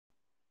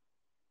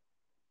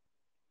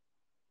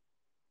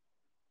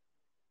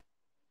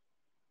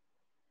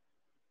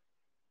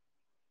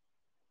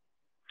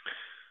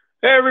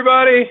Hey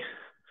everybody,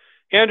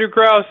 Andrew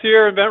Krauss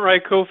here,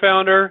 InventRight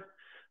co-founder.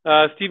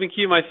 Stephen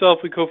Key and myself,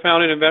 we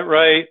co-founded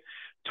InventRight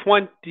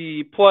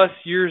 20 plus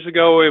years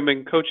ago. We've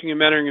been coaching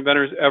and mentoring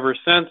inventors ever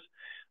since.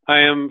 I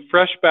am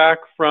fresh back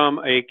from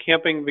a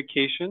camping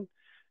vacation,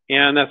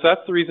 and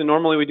that's the reason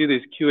normally we do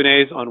these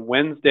Q&As on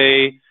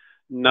Wednesday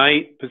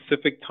night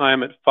Pacific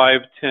time at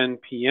 5:10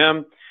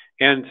 p.m.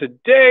 And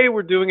today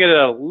we're doing it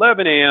at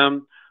 11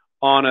 a.m.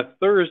 on a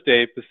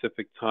Thursday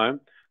Pacific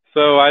time.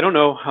 So I don't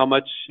know how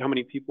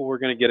many people we're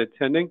going to get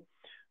attending,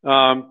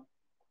 but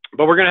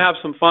we're going to have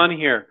some fun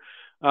here.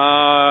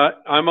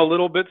 I'm a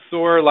little bit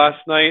sore.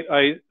 Last night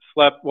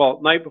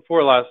night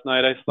before last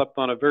night, I slept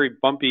on a very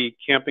bumpy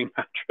camping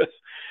mattress.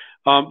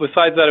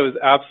 Besides that, it was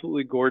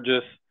absolutely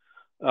gorgeous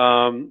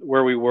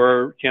where we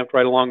were, camped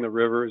right along the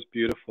river. It was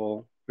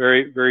beautiful,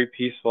 very, very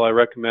peaceful. I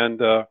recommend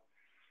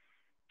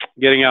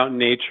getting out in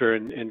nature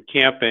and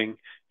camping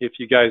if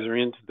you guys are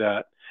into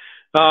that.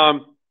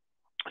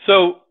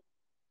 So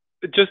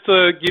just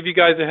to give you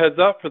guys a heads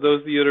up, for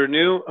those of you that are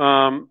new,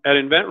 at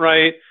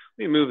InventRight, let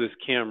me move this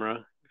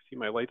camera. See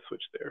my light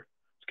switch there.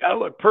 It's got to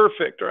look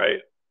perfect, right?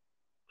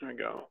 There we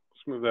go.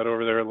 Let's move that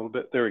over there a little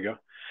bit. There we go.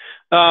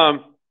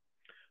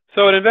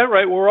 So at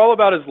InventRight, what we're all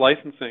about is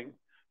licensing.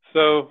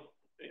 So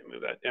let me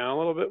move that down a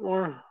little bit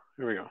more.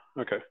 There we go.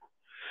 Okay.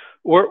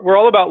 We're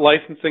all about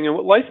licensing, and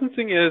what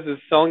licensing is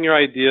selling your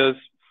ideas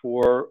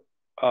for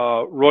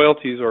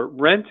royalties, or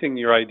renting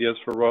your ideas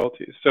for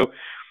royalties. So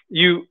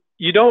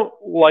you don't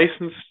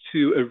license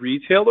to a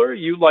retailer,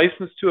 you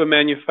license to a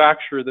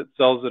manufacturer that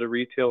sells at a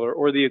retailer,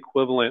 or the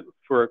equivalent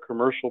for a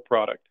commercial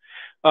product.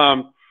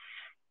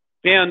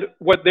 And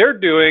what they're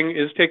doing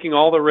is taking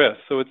all the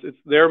risks. So it's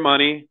their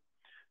money,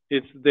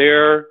 it's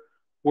their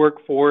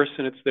workforce,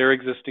 and it's their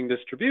existing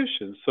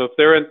distribution. So if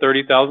they're in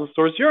 30,000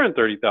 stores, you're in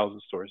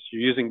 30,000 stores.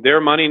 You're using their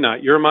money,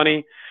 not your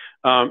money,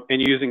 and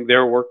you're using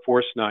their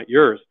workforce, not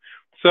yours.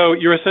 So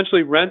you're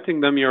essentially renting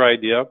them your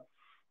idea,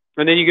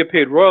 and then you get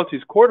paid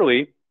royalties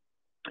quarterly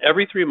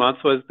every 3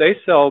 months. So as they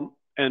sell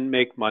and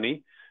make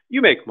money,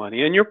 you make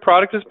money, and your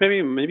product is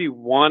maybe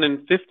 1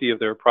 in 50 of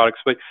their products,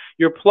 but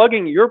you're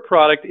plugging your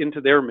product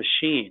into their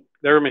machine.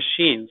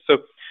 So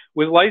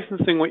with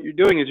licensing, what you're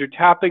doing is you're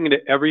tapping into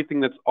everything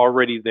that's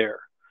already there: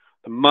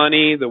 the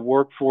money, the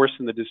workforce,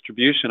 and the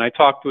distribution. I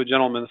talked to a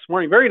gentleman this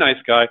morning, very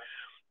nice guy,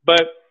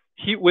 but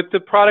with the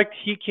product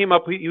he came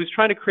up, he was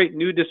trying to create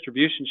new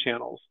distribution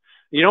channels.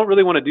 You don't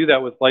really want to do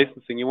that with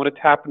licensing. You want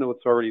to tap into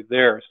what's already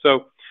there.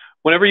 So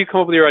whenever you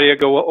come up with your idea,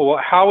 go, well,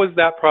 how is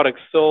that product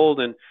sold,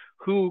 and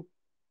who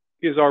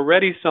is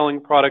already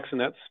selling products in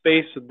that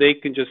space, so they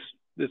can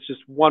it's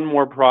just one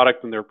more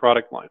product in their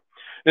product line.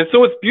 And so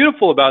what's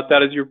beautiful about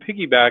that is you're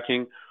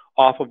piggybacking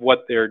off of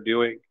what they're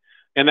doing,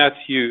 and that's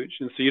huge.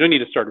 And so you don't need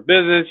to start a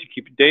business. You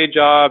keep your day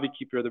job, you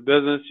keep your other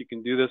business, you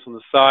can do this on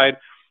the side,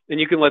 and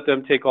you can let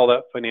them take all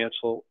that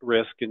financial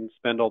risk and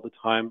spend all the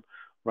time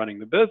running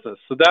the business.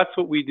 So that's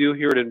what we do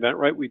here at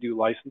InventRight. We do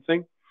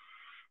licensing.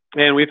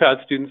 And we've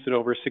had students in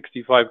over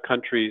 65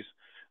 countries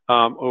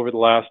over the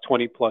last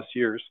 20 plus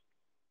years.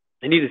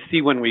 I need to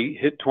see when we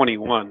hit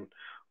 21.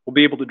 We'll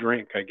be able to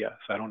drink, I guess.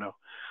 I don't know.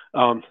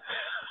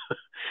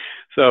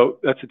 So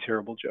that's a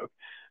terrible joke.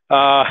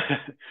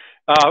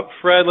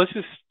 Fred, let's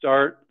just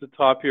start at the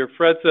top here.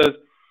 Fred says,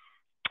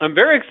 I'm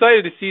very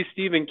excited to see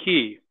Stephen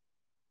Key.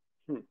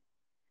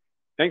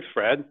 Thanks,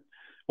 Fred.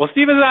 Well,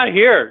 Stephen's not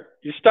here.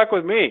 You're stuck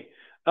with me.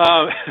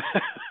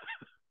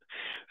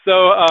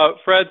 So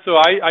Fred, so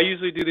I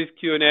usually do these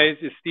Q&As.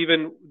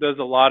 Stephen does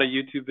a lot of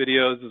YouTube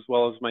videos as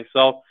well as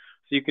myself,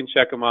 so you can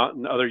check them out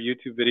in other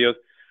YouTube videos.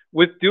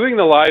 With doing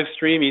the live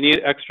stream, you need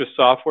extra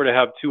software to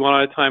have 2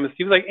 on at a time. And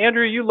Stephen's like,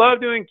 Andrew, you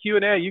love doing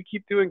Q&A. You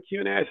keep doing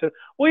Q&A. I said,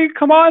 well, you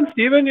come on,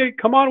 Stephen. You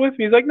come on with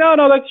me. He's like, no,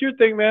 that's your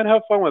thing, man.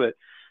 Have fun with it.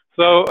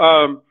 So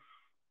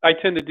I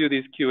tend to do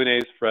these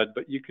Q&As, Fred,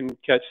 but you can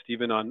catch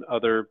Stephen on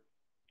other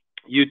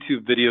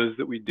YouTube videos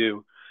that we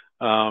do.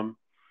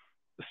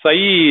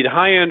 Saeed,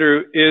 hi,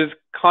 Andrew. Is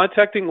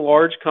contacting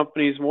large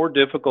companies more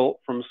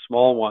difficult from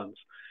small ones?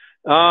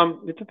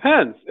 It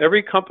depends.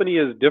 Every company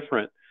is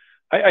different.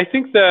 I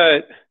think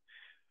that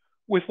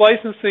with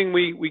licensing,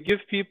 we give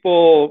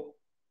people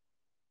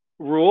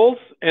rules,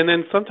 and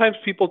then sometimes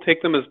people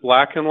take them as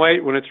black and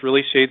white when it's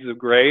really shades of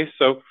gray.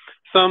 So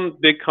some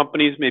big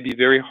companies may be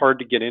very hard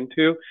to get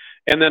into,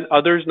 and then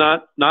others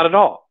not at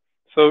all.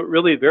 So it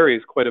really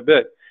varies quite a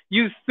bit.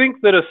 You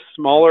think that a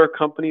smaller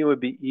company would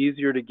be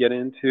easier to get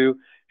into,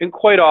 and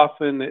quite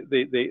often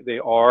they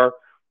are.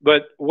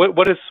 But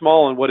what is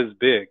small and what is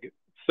big?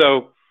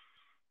 So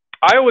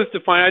I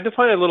define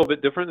it a little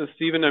bit different than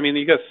Stephen. I mean,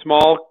 you got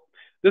small.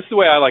 This is the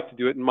way I like to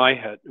do it in my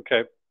head.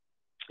 Okay,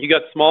 you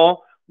got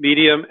small,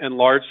 medium, and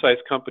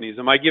large-sized companies.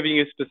 Am I giving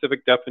you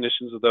specific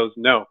definitions of those?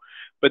 No.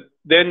 But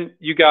then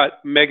you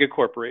got mega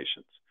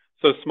corporations.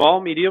 So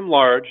small, medium,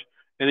 large,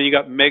 and then you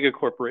got mega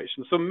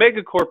corporations. So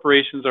mega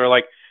corporations are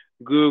like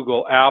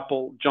Google,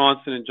 Apple,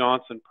 Johnson &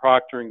 Johnson,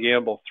 Procter &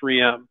 Gamble,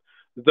 3M,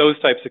 those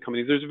types of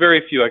companies. There's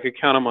very few. I could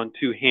count them on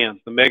 2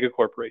 hands, the mega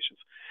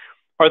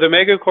Are the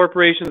mega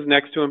corporations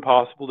next to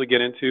impossible to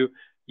get into?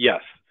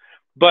 Yes.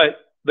 But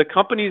the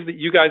companies that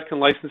you guys can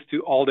license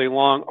to all day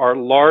long are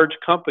large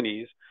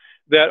companies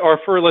that are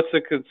for, let's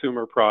say,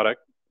 consumer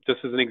product. Just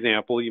as an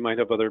example, you might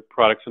have other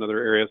products in other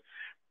areas.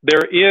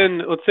 They're in,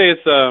 let's say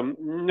it's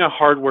a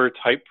hardware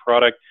type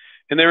product,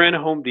 and they're in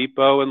Home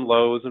Depot and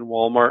Lowe's and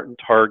Walmart and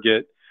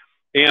Target,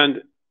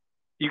 and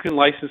you can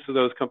license to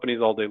those companies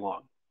all day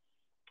long.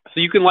 So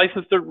you can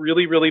license to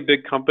really, really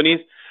big companies,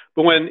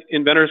 but when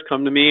inventors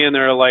come to me and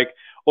they're like,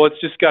 well,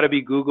 it's just got to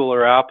be Google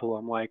or Apple,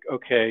 I'm like,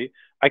 okay,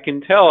 I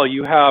can tell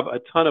you have a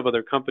ton of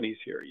other companies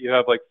here. You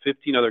have like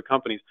 15 other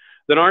companies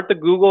that aren't the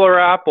Google or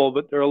Apple,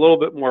 but they're a little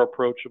bit more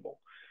approachable.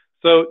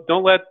 So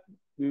don't let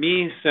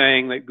me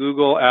saying that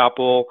Google,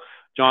 Apple,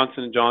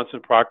 Johnson & Johnson,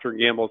 Procter &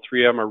 Gamble,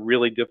 3M are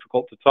really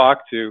difficult to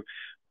talk to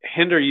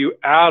hinder you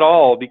at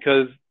all,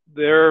 because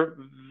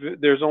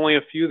there's only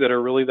a few that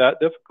are really that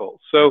difficult.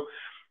 So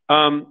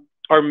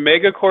are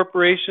mega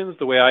corporations,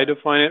 the way I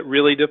define it,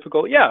 really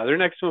difficult? Yeah, they're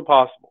next to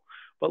impossible.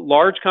 But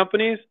large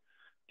companies,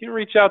 you can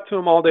reach out to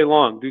them all day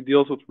long, do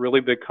deals with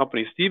really big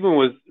companies. Stephen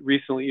was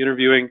recently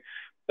interviewing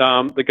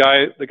the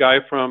guy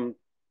from,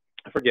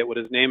 I forget what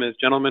his name is,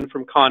 gentleman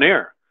from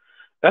Conair.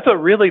 That's a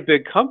really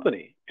big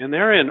company, and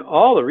they're in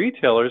all the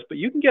retailers, but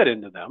you can get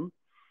into them.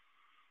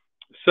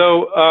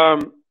 So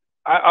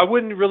I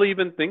wouldn't really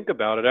even think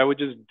about it. I would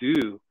just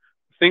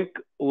think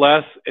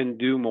less and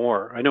do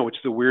more. I know, which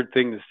is a weird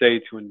thing to say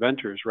to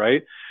inventors,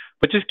 right?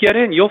 But just get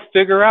in. You'll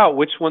figure out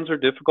which ones are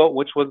difficult,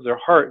 which ones are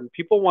hard. And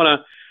people want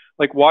to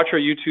like watch our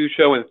YouTube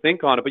show and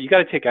think on it, but you got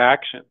to take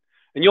action.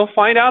 And you'll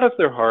find out if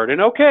they're hard. And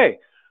okay,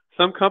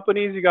 some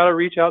companies you got to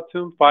reach out to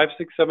them 5,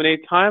 6, 7,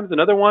 8 times. And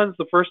other ones,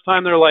 the first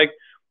time they're like,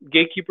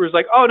 gatekeepers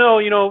like, oh no,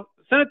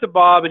 send it to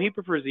Bob and he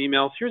prefers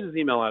emails. Here's his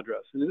email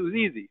address. And it was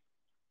easy.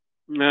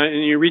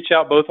 And you reach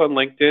out both on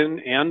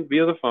LinkedIn and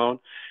via the phone.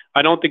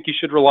 I don't think you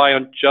should rely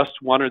on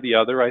just one or the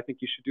other. I think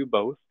you should do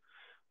both.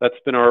 That's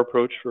been our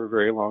approach for a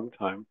very long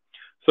time.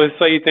 So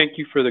Saeed, thank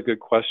you for the good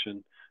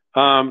question.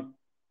 Javad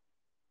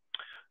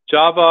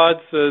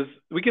says,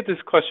 we get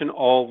this question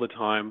all the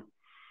time.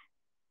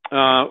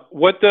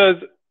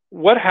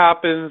 What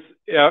happens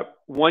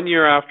 1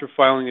 year after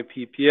filing a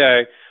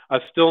PPA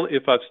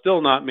if I've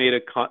still not made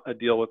a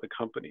deal with the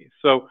company?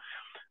 So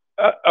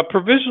a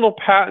provisional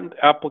patent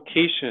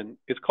application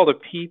is called a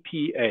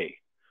PPA,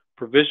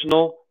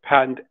 provisional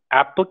patent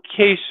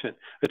application.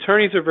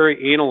 Attorneys are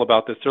very anal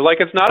about this. They're like,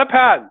 it's not a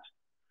patent,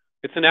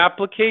 it's an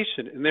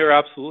application. And they're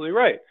absolutely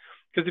right.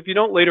 Because if you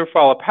don't later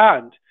file a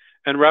patent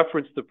and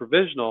reference the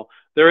provisional,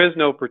 there is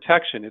no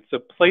protection. It's a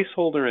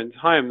placeholder in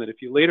time that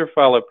if you later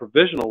file a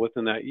provisional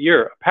within that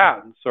year, a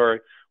patent, sorry,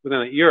 within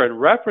that year and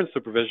reference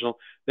the provisional,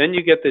 then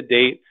you get the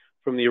date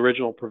from the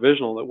original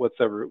provisional that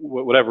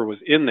whatever was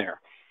in there.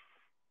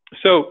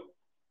 So,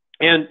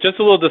 and just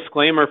a little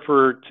disclaimer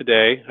for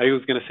today. I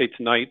was going to say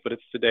tonight, but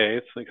it's today.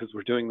 It's because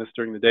we're doing this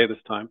during the day this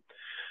time.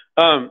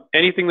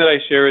 Anything that I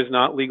share is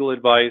not legal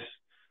advice.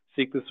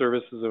 Seek the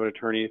services of an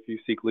attorney if you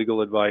seek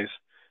legal advice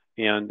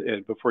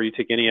and before you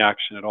take any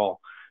action at all.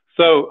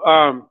 So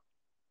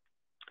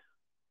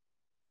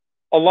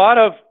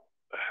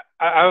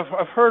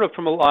I've heard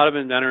from a lot of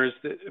inventors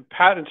that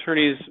patent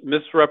attorneys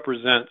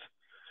misrepresent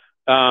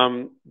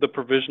the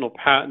provisional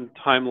patent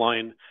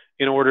timeline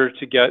in order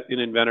to get an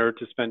inventor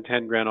to spend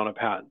 10 grand on a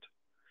patent.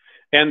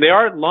 And they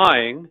aren't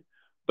lying,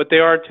 but they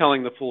aren't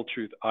telling the full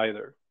truth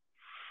either.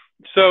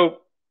 So,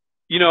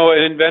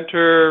 an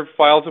inventor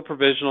files a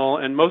provisional,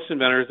 and most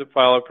inventors that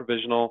file a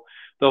provisional,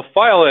 they'll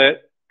file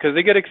it because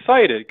they get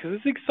excited, because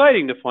it's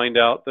exciting to find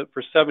out that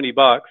for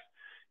 $70,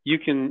 you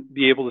can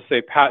be able to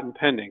say patent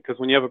pending. Because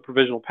when you have a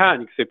provisional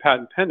patent, you can say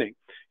patent pending.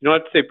 You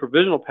don't have to say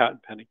provisional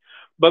patent pending.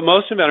 But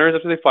most inventors,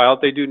 after they file it,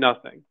 they do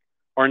nothing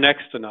or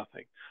next to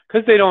nothing,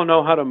 because they don't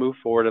know how to move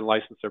forward and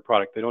license their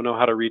product. They don't know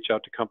how to reach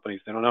out to companies.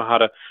 They don't know how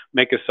to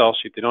make a sell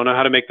sheet. They don't know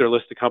how to make their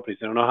list of companies.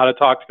 They don't know how to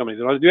talk to companies.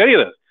 They don't know how to do any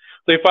of this.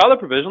 So they file a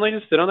provisional, they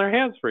just sit on their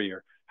hands for a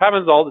year.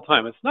 Happens all the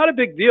time. It's not a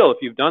big deal if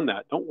you've done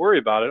that. Don't worry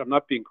about it. I'm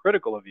not being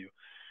critical of you.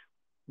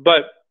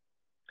 But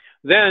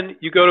then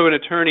you go to an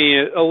attorney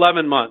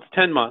 11 months,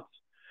 10 months.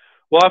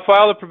 Well, I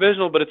filed a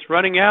provisional, but it's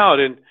running out,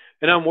 and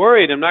I'm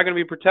worried I'm not going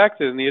to be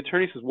protected. And the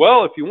attorney says,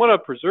 well, if you want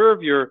to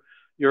preserve your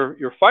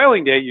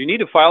filing date, you need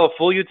to file a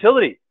full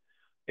utility.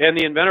 And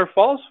the inventor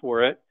falls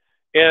for it,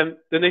 and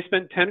then they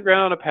spend 10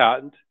 grand on a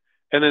patent,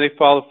 and then they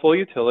file a full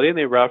utility, and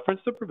they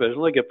reference the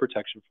provisional, they get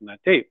protection from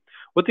that date.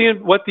 What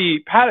the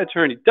patent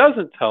attorney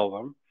doesn't tell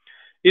them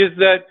is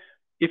that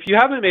if you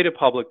haven't made a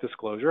public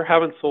disclosure,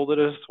 haven't sold it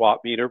as a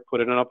swap meet, or put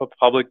it up a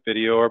public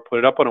video, or put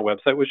it up on a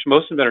website, which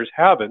most inventors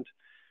haven't,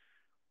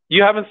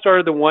 you haven't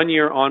started the 1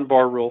 year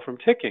on-bar rule from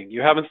ticking.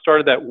 You haven't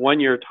started that 1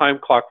 year time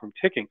clock from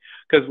ticking,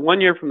 because 1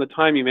 year from the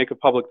time you make a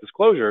public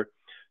disclosure,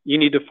 you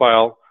need to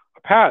file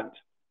a patent.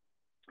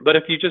 But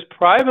if you just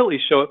privately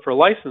show it for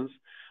license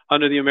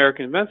under the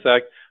American Invents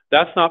Act,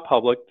 that's not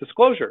public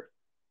disclosure,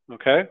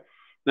 okay?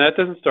 That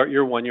doesn't start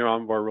your 1 year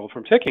on-bar rule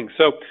from ticking.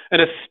 So,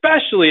 and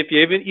especially if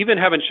you even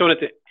haven't shown it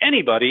to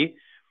anybody,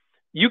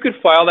 you could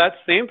file that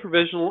same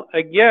provisional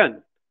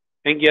again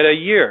and get a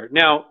year.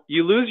 Now,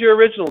 you lose your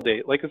original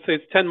date, like let's say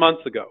it's 10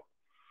 months ago.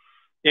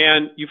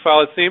 and you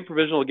file the same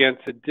provisional again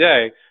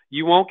today,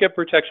 you won't get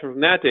protection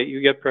from that date.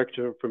 You get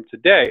protection from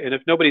today. And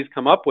if nobody's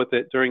come up with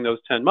it during those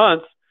 10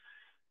 months,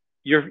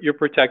 you're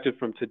protected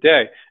from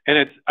today.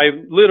 And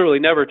I've literally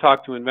never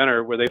talked to an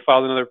inventor where they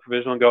filed another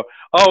provisional and go,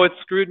 oh, it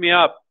screwed me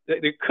up.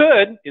 They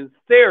could, in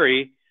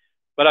theory,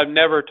 but I've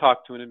never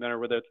talked to an inventor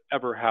where that's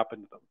ever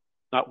happened to them.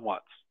 Not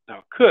once. Now,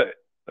 it could,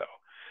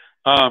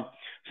 though.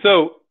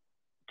 So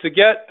to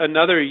get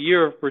another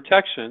year of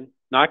protection,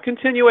 not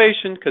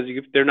continuation, because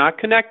they're not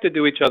connected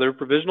to each other.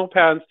 Provisional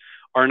patents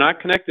are not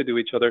connected to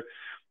each other.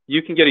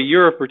 You can get a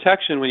year of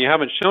protection when you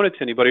haven't shown it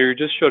to anybody or you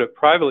just showed it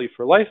privately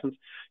for license.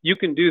 You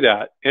can do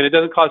that, and it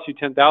doesn't cost you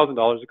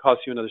 $10,000. It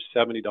costs you another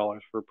 $70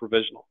 for a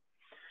provisional.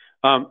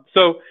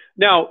 So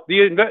now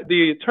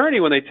the attorney,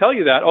 when they tell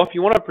you that, oh, if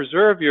you want to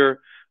preserve your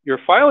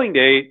filing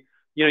date,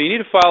 you need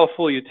to file a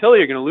full utility.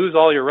 You're going to lose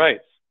all your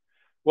rights.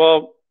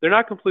 Well, they're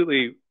not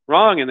completely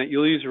wrong in that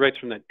you lose your rights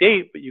from that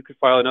date, but you could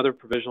file another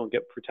provisional and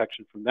get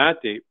protection from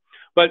that date.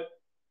 But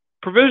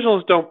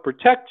provisionals don't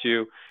protect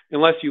you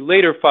unless you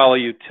later file a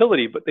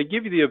utility, but they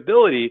give you the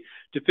ability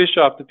to fish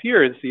off the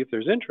pier and see if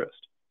there's interest.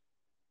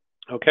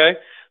 Okay,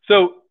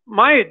 so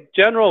my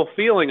general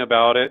feeling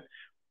about it,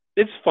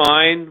 it's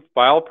fine,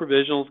 file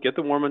provisionals, get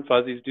the warm and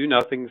fuzzies, do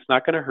nothing. It's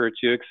not going to hurt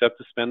you except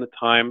to spend the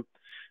time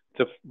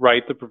to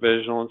write the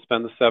provisional and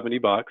spend the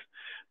 $70.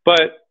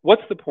 But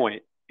what's the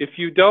point? If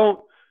you don't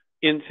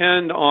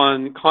intend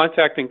on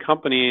contacting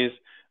companies,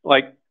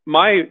 like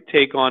my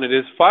take on it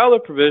is file a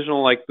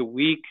provisional like the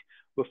week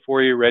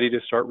before you're ready to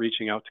start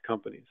reaching out to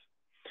companies.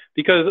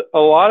 Because a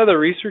lot of the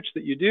research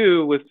that you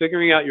do with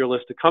figuring out your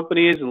list of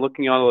companies and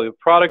looking at all the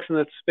products in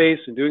that space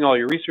and doing all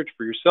your research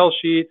for your sell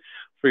sheet,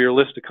 for your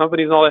list of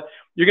companies and all that,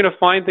 you're going to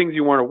find things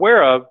you weren't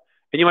aware of.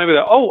 And you might be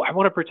like, oh, I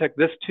want to protect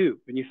this too.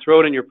 And you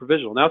throw it in your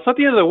provisional. Now, it's not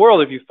the end of the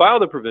world if you file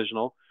the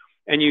provisional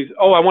and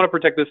oh, I want to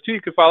protect this too.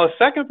 You could file a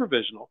second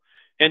provisional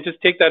and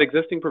just take that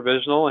existing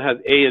provisional and have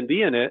A and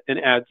B in it and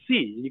add C.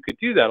 You could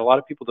do that. A lot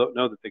of people don't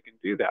know that they can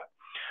do that.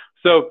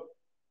 So,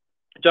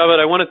 Javed,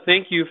 I want to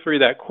thank you for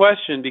that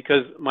question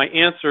because my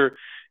answer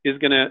is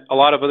a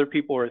lot of other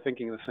people are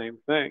thinking the same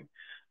thing.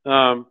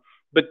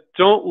 But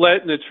don't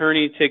let an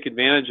attorney take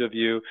advantage of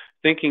you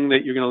thinking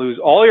that you're going to lose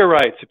all your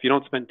rights if you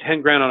don't spend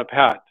 10 grand on a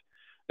patent.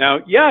 Now,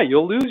 yeah,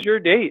 you'll lose your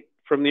date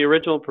from the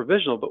original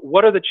provisional, but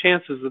what are the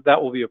chances that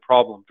that will be a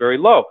problem? Very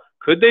low.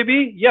 Could they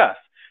be? Yes.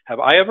 Have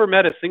I ever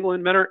met a single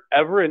inventor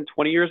ever in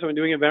 20 years of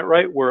doing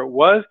InventRight where it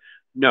was?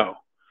 No.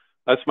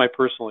 That's my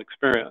personal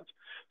experience.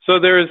 So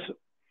there's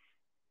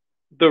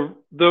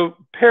the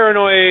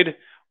paranoid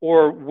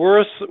or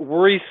worse,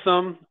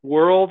 worrisome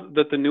world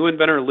that the new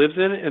inventor lives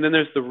in, and then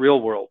there's the real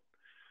world.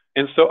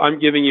 And so I'm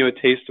giving you a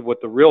taste of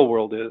what the real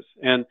world is.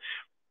 And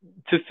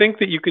to think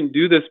that you can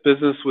do this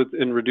business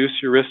and reduce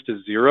your risk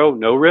to zero,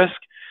 no risk,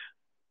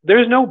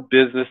 there's no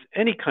business,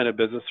 any kind of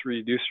business, to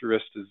reduce your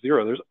risk to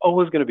zero. There's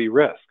always going to be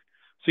risk.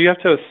 So you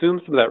have to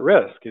assume some of that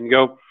risk and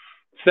go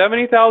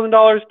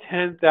 $70,000,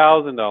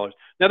 $10,000.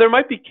 Now, there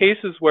might be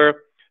cases where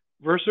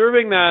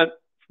reserving that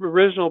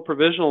original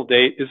provisional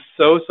date is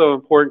so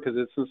important because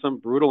it's in some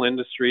brutal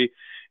industry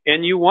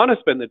and you want to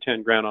spend the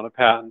 10 grand on a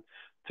patent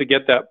to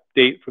get that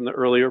date from the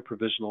earlier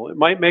provisional. It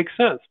might make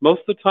sense.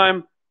 Most of the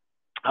time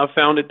I've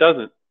found it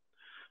doesn't.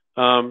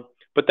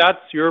 But that's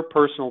your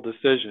personal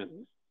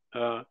decision.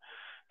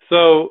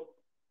 So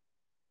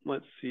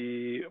let's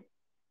see.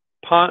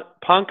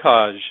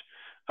 Pankaj,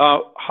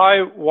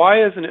 hi,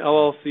 why is an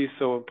LLC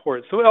so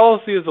important? So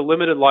LLC is a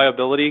limited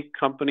liability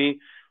company.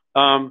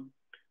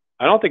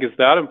 I don't think it's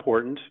that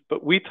important,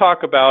 but we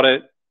talk about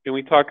it and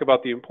we talk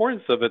about the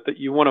importance of it, that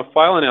you want to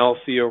file an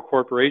LLC or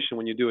corporation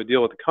when you do a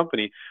deal with a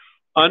company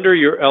under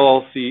your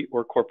LLC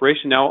or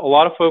corporation. Now, a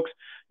lot of folks,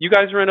 you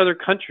guys are in other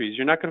countries.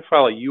 You're not going to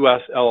file a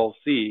U.S.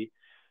 LLC.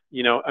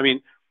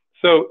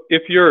 So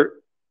if you're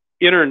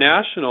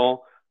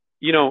international,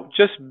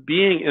 just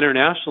being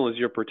international is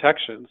your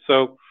protection.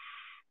 So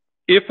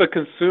if a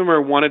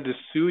consumer wanted to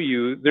sue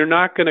you, they're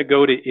not going to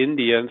go to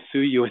India and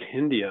sue you in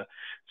India.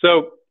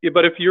 So,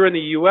 but if you're in the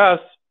U.S.,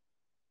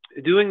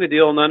 doing the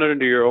deal not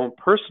under your own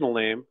personal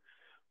name,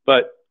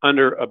 but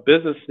under a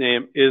business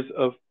name is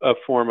a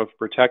form of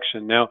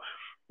protection. Now,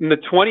 in the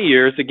 20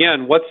 years,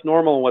 again, what's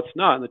normal and what's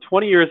not? In the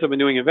 20 years I've been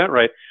doing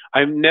InventRight,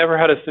 I've never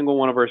had a single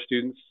one of our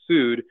students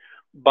sued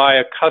by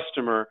a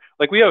customer.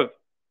 Like we have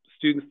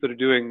students that are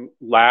doing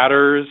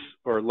ladders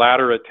or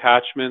ladder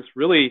attachments,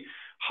 really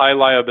high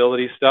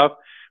liability stuff.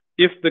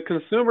 If the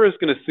consumer is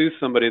going to sue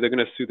somebody, they're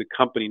going to sue the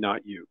company,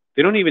 not you.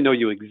 They don't even know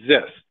you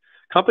exist.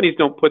 Companies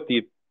don't put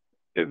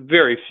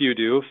very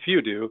few,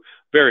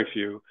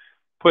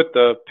 put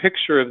the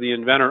picture of the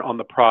inventor on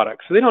the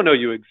product. So they don't know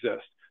you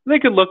exist. And they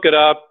could look it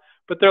up,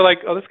 but they're like,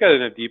 oh, this guy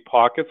doesn't have deep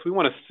pockets. We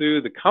want to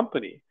sue the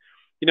company.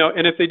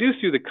 And if they do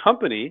sue the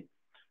company,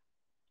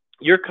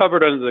 you're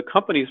covered under the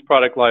company's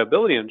product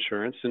liability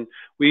insurance. And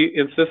we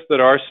insist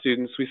that our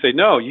students, we say,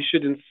 no, you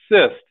should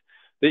insist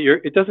that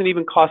it doesn't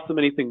even cost them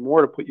anything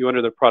more to put you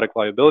under their product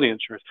liability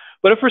insurance.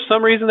 But if for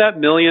some reason that $1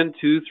 million,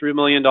 $2, $3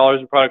 million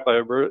in product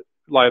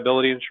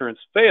liability insurance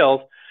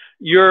fails,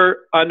 you're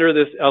under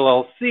this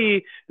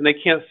LLC and they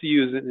can't sue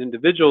you as an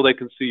individual. They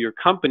can sue your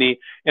company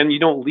and you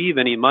don't leave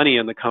any money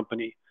in the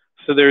company.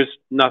 So there's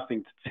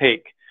nothing to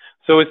take.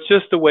 So it's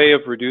just a way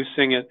of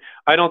reducing it.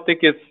 I don't think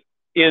it's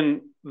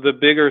in the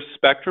bigger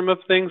spectrum of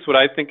things. What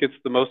I think it's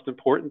the most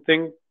important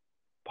thing,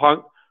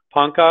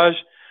 Pankaj,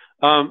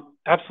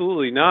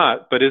 absolutely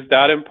not. But is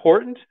that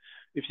important?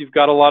 If you've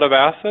got a lot of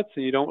assets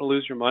and you don't want to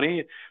lose your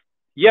money,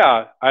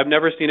 yeah, I've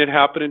never seen it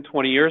happen in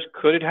 20 years.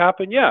 Could it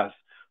happen? Yes.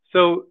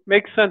 So it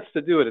makes sense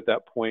to do it at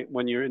that point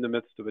when you're in the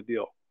midst of a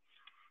deal.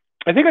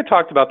 I think I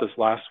talked about this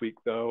last week,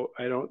 though.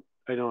 I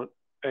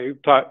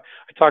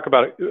talk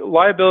about it.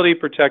 Liability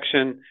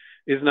protection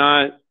is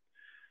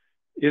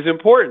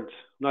important.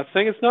 I'm not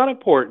saying it's not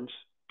important,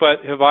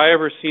 but have I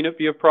ever seen it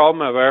be a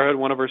problem? Have I ever had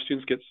one of our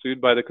students get sued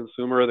by the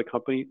consumer or the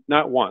company?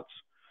 Not once.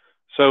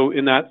 So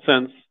in that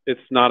sense, it's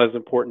not as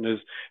important as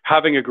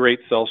having a great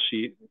sell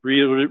sheet,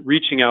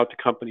 reaching out to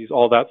companies,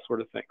 all that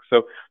sort of thing.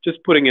 So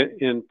just putting it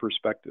in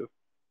perspective.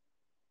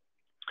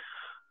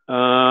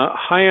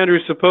 Hi, Andrew.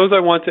 Suppose I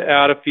want to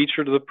add a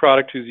feature to the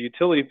product whose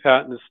utility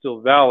patent is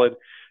still valid.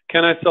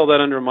 Can I sell that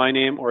under my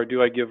name, or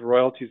do I give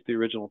royalties to the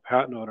original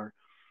patent owner?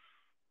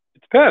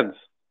 It depends.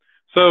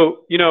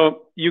 So,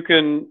 you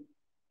can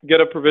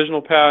get a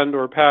provisional patent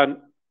or a patent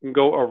and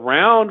go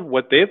around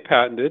what they've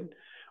patented.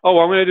 Oh,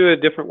 well, I'm going to do it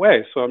a different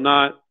way. So I'm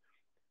not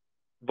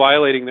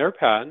violating their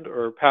patent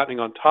or patenting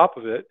on top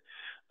of it.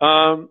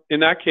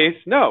 In that case,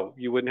 no,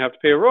 you wouldn't have to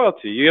pay a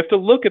royalty. You have to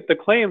look at the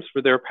claims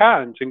for their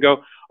patent and go,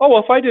 oh,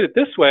 well, if I did it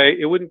this way,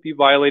 it wouldn't be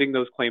violating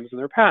those claims in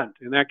their patent.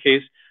 In that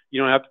case,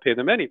 you don't have to pay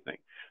them anything.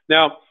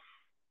 Now,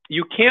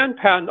 you can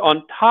patent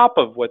on top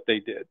of what they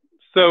did.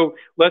 So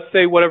let's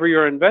say whatever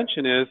your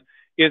invention is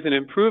an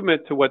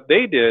improvement to what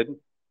they did,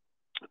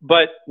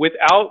 but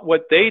without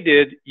what they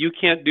did, you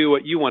can't do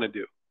what you want to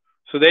do.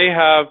 So they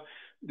have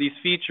these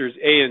features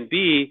A and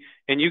B,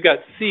 and you got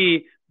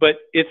C, but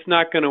it's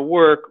not going to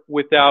work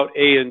without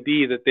A and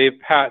B that they've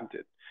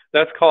patented.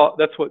 That's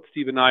what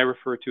Steve and I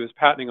refer to as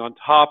patenting on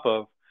top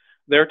of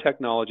their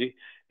technology.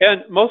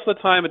 And most of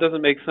the time, it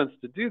doesn't make sense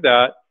to do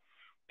that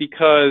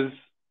because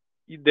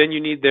then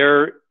you need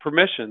their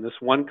permission, this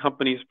one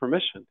company's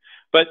permission.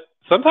 But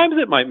sometimes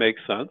it might make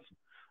sense.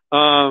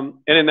 And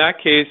in that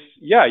case,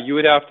 yeah, you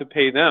would have to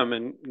pay them,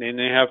 and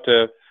they have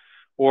to,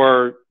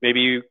 or maybe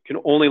you can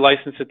only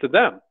license it to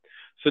them.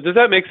 So does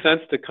that make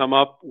sense to come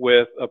up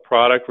with a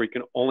product where you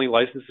can only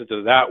license it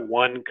to that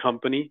one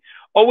company?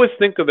 Always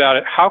think about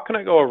it. How can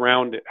I go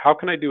around it? How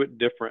can I do it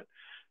different?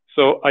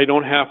 So I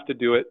don't have to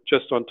do it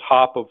just on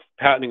top of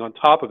patenting on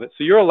top of it.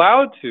 So you're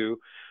allowed to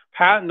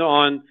patent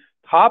on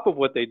top of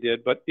what they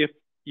did, but if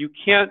you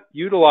can't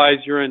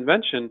utilize your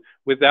invention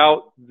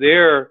without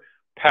their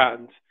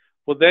patent,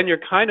 well, then you're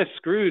kind of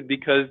screwed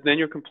because then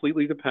you're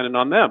completely dependent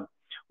on them,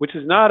 which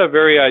is not a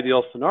very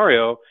ideal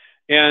scenario.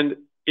 And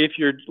if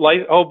you're like,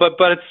 oh, but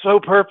it's so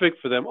perfect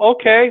for them.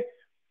 Okay,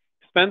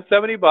 spend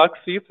 $70,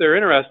 see if they're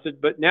interested.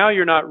 But now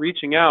you're not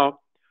reaching out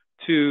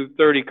to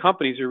 30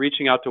 companies. You're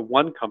reaching out to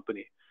one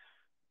company.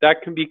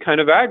 That can be kind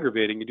of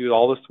aggravating. You do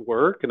all this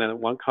work and then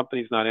one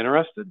company's not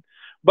interested.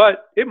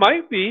 But it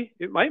might be.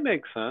 It might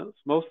make sense.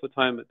 Most of the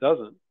time it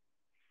doesn't.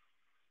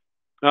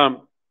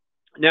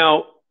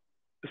 Now,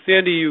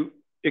 Sandy, you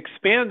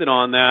expanded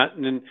on that,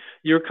 and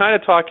you're kind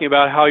of talking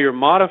about how you're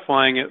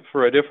modifying it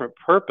for a different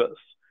purpose.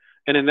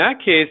 And in that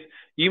case,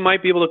 you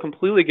might be able to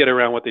completely get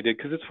around what they did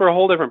because it's for a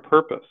whole different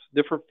purpose,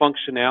 different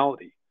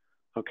functionality,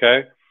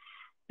 okay?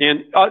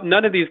 And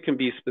none of these can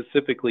be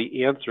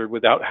specifically answered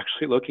without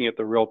actually looking at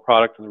the real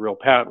product and the real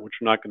patent, which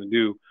we're not going to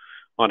do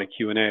on a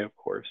Q&A, of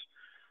course,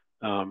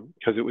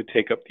 because it would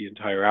take up the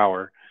entire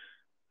hour.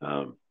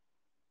 That's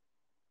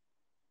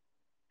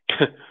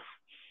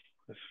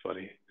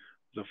funny.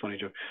 It's a funny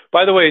joke.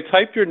 By the way,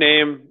 type your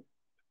name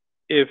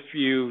if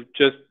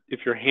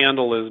your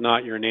handle is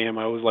not your name.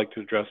 I always like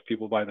to address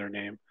people by their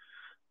name.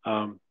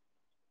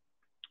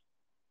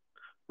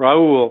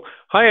 Raul,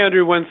 hi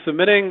Andrew, when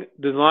submitting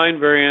design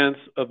variants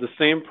of the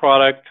same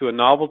product to a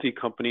novelty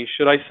company,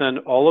 should I send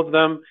all of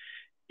them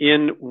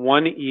in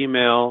one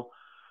email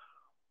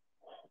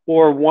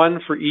or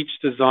one for each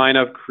design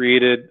I've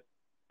created,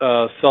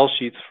 sell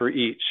sheets for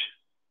each?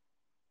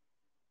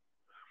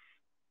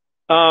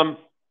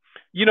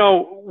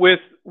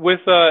 With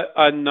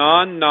a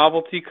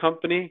non-novelty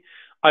company,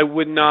 I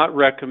would not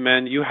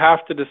recommend. You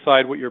have to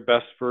decide what your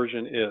best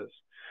version is.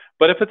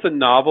 But if it's a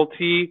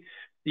novelty,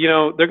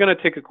 they're going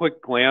to take a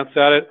quick glance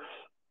at it.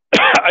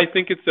 I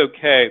think it's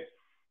okay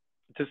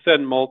to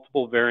send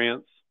multiple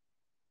variants.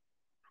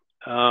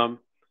 And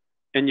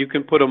you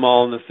can put them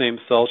all in the same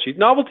sell sheet.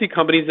 Novelty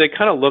companies, they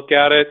kind of look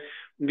at it,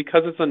 and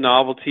because it's a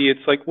novelty,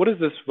 it's like, what is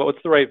this?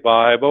 What's the right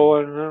vibe?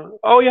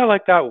 Oh yeah, I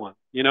like that one.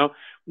 And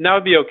that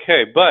would be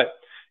okay. But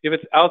if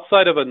it's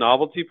outside of a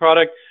novelty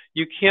product,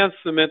 you can't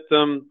submit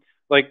them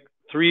like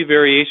 3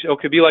 variations. Oh, it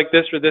could be like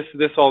this or this,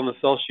 all in the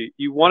sell sheet.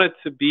 You want it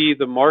to be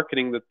the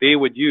marketing that they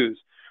would use.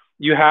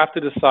 You have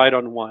to decide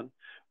on one.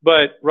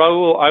 But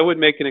Raul, I would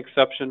make an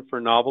exception for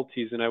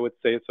novelties, and I would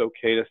say it's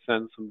okay to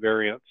send some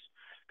variants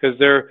because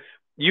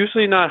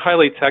usually not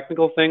highly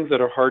technical things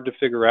that are hard to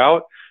figure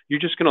out. You're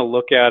just going to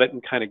look at it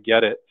and kind of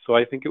get it. So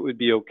I think it would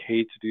be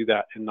okay to do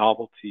that in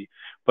novelty.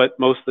 But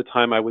most of the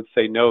time I would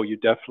say, no, you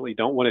definitely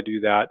don't want to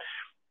do that.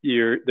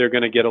 They're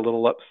going to get a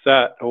little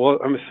upset. Well,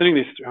 I'm sitting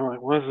there, I'm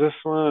like, what is this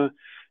one?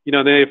 You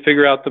know, they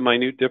figure out the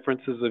minute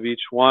differences of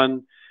each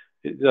one.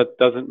 That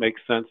doesn't make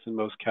sense in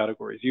most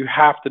categories. You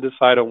have to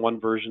decide on one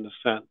version to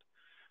send.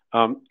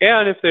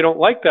 And if they don't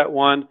like that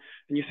one,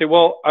 and you say,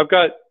 well, I've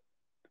got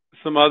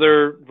some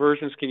other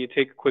versions, can you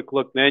take a quick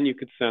look? Then you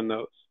could send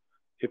those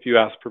if you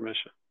ask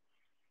permission.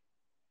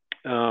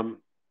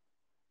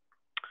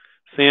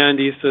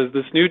 Sandy says,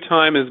 this new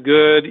time is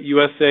good.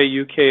 USA,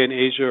 UK, and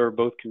Asia are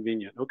both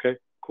convenient. Okay,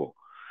 cool.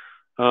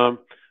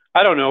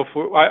 I don't know.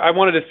 I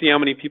wanted to see how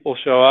many people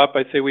show up.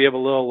 I'd say we have a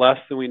little less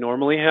than we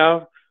normally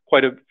have,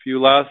 quite a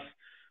few less.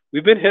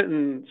 We've been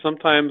hitting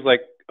sometimes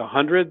like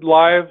 100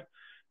 live,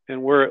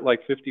 and we're at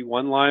like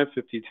 51 live,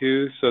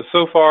 52.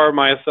 So far,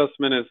 my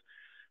assessment is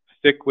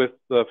stick with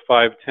the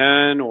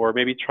 510, or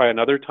maybe try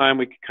another time.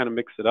 We could kind of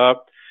mix it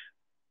up.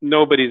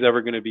 Nobody's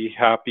ever going to be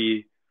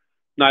happy.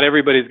 Not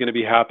everybody's going to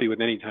be happy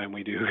with any time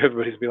we do.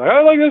 Everybody's be like,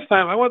 I like this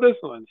time. I want this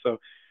one. So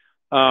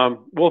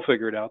we'll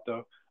figure it out,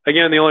 though.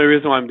 Again, the only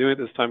reason why I'm doing it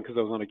this time because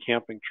I was on a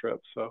camping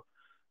trip, so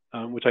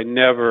which I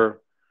never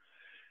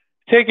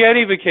take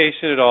any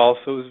vacation at all,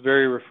 so it was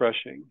very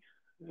refreshing.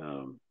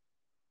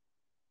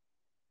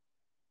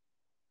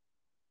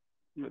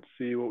 Let's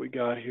see what we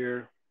got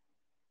here.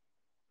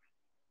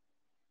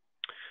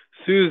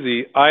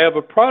 Susie, I have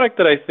a product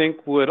that I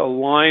think would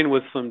align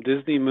with some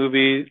Disney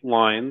movie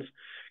lines.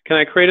 Can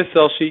I create a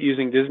sell sheet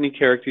using Disney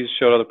characters to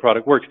show how the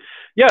product works?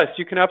 Yes,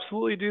 you can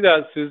absolutely do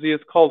that, Susie.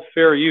 It's called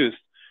fair use.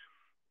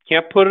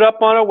 Can't put it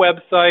up on a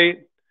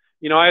website.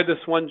 You know, I had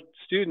this one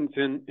student,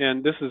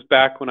 and this is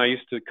back when I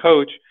used to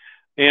coach,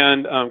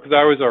 and because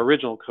I was our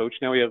original coach.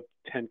 Now we have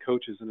 10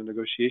 coaches and a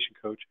negotiation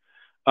coach.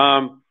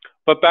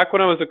 But back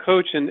when I was a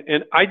coach,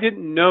 and I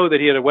didn't know that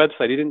he had a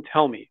website. He didn't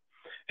tell me.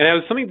 And it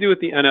was something to do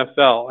with the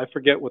NFL. I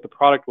forget what the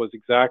product was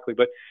exactly,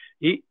 but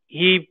he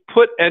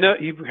had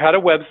a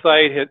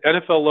website, had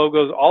NFL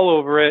logos all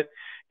over it,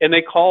 and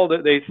they called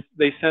it.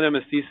 They sent him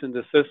a cease and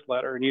desist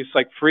letter, and he was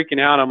like freaking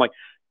out. I'm like,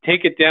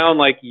 take it down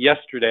like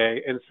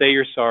yesterday and say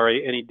you're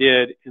sorry, and he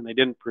did, and they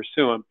didn't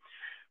pursue him.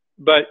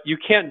 But you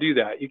can't do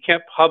that. You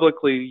can't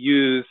publicly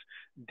use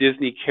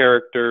Disney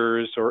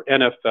characters or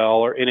NFL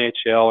or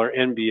NHL or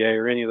NBA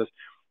or any of this.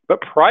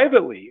 But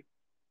privately,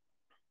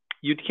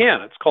 you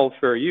can. It's called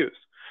fair use.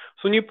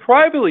 So when you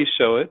privately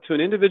show it to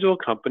an individual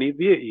company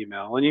via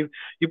email, and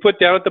you put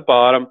down at the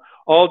bottom,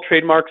 all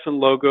trademarks and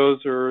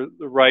logos are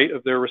the right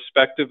of their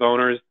respective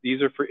owners.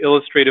 These are for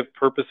illustrative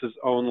purposes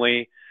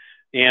only,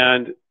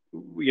 and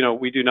you know,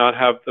 we do not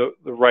have the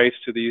rights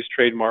to these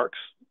trademarks,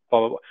 blah,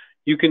 blah, blah.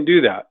 You can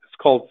do that. It's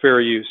called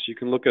fair use. You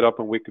can look it up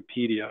on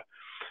Wikipedia.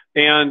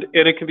 And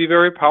it can be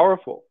very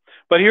powerful.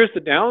 But here's the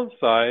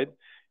downside.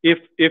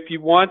 If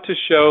you want to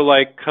show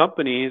like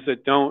companies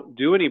that don't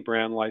do any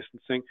brand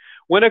licensing,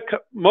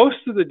 most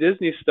of the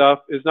Disney stuff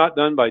is not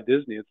done by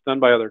Disney. It's done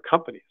by other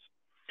companies.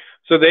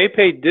 So they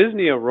pay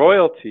Disney a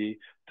royalty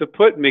to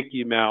put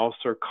Mickey Mouse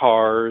or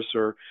Cars,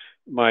 or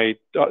my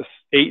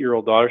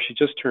 8-year-old daughter, she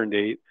just turned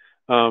 8,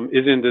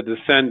 is into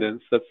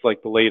Descendants. That's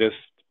like the latest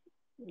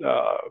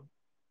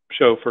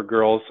show for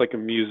girls, like a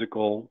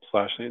musical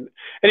slash thing.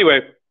 Anyway,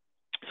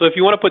 so if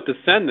you want to put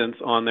Descendants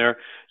on there,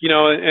 you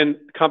know, and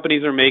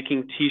companies are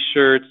making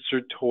T-shirts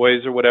or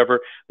toys or whatever,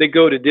 they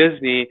go to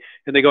Disney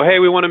and they go, hey,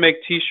 we want to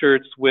make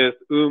T-shirts with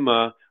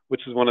Uma,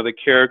 which is one of the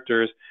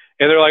characters.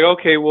 And they're like,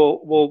 okay,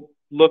 we'll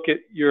look at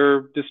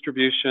your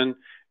distribution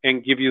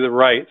and give you the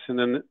rights. And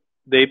then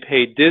they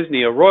pay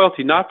Disney a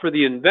royalty, not for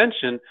the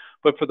invention,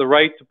 but for the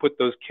right to put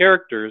those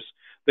characters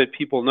that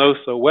people know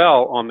so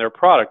well on their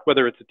product,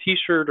 whether it's a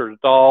T-shirt or a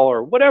doll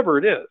or whatever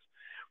it is.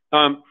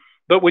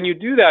 But when you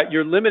do that,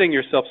 you're limiting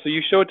yourself. So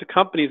you show it to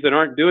companies that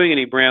aren't doing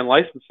any brand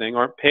licensing,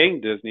 aren't paying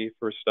Disney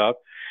for stuff,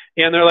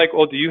 and they're like,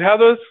 "Well, do you have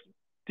those?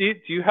 Do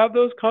you have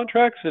those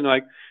contracts?" And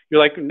like, you're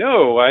like,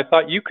 "No, I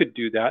thought you could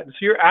do that." And so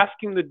you're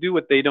asking them to do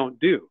what they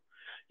don't do.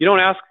 You don't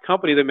ask a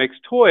company that makes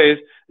toys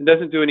and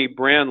doesn't do any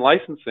brand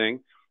licensing,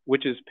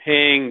 which is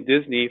paying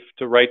Disney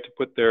to right to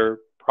put their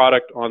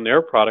product on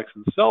their products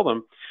and sell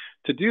them,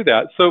 to do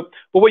that. So,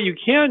 but what you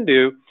can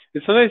do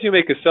is sometimes you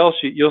make a sell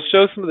sheet, you'll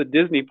show some of the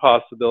Disney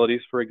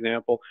possibilities, for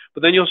example,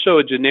 but then you'll show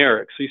a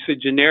generic. So you say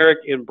generic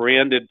and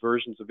branded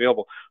versions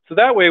available. So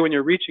that way, when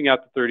you're reaching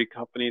out to 30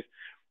 companies,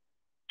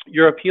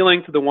 you're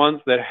appealing to the ones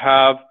that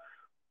have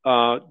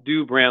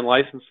do brand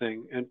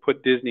licensing and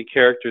put Disney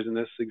characters, in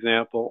this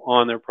example,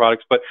 on their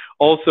products, but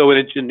also in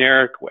a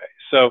generic way.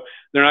 So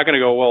they're not going to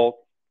go, well,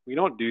 we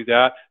don't do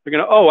that. They're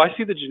going to, oh, I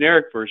see the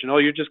generic version. Oh,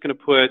 you're just going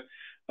to put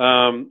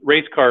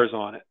race cars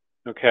on it.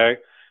 Okay.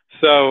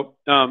 So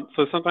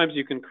sometimes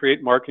you can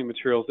create marketing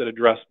materials that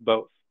address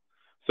both.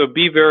 So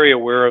be very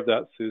aware of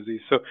that,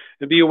 Susie. So,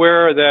 and be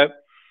aware that,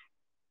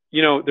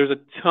 you know, there's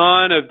a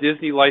ton of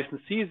Disney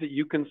licensees that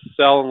you can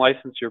sell and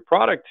license your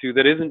product to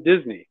that isn't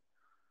Disney.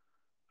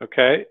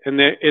 Okay, and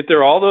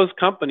they're all those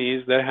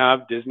companies that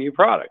have Disney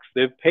products.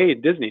 They've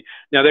paid Disney.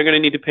 Now they're going to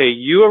need to pay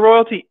you a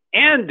royalty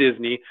and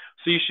Disney,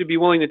 so you should be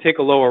willing to take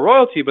a lower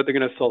royalty, but they're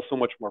going to sell so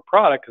much more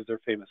product because they're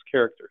famous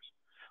characters.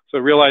 So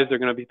realize they're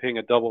going to be paying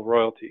a double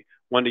royalty,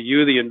 one to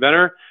you, the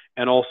inventor,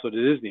 and also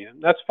to Disney,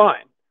 and that's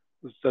fine.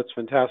 That's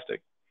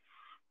fantastic.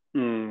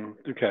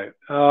 Okay.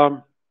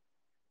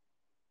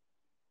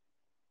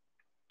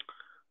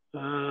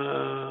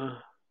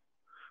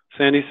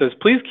 Sandy says,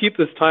 please keep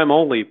this time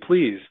only,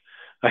 please.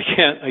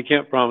 I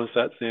can't promise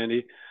that,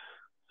 Sandy.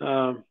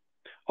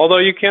 Although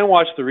you can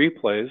watch the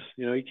replays.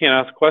 You know, you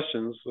can't ask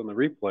questions on the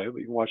replay, but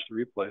you can watch the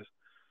replays.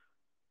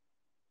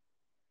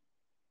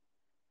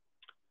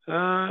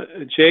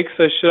 Jake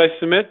says, should I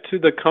submit to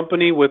the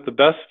company with the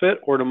best fit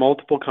or to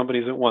multiple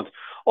companies at once?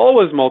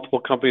 Always multiple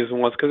companies at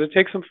once, because it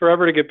takes them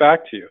forever to get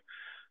back to you.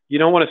 You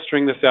don't want to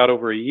string this out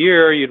over a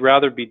year. You'd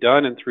rather be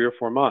done in 3 or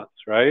 4 months,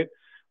 right?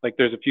 Like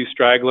there's a few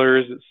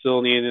stragglers that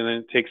still need, and then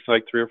it takes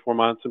like 3 or 4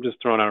 months. I'm just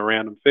throwing out a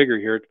random figure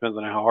here. It depends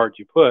on how hard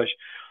you push.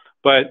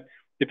 But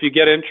if you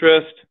get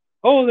interest,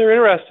 oh, they're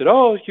interested.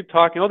 Oh, keep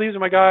talking. Oh, these are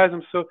my guys.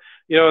 I'm so,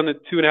 you know, and the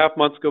 2.5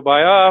 months go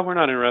by. Oh, we're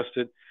not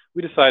interested.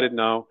 We decided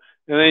no.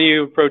 And then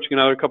you approaching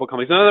another couple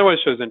companies. Another one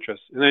shows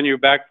interest. And then you're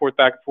back and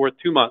forth,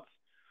 2 months.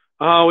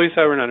 Oh, we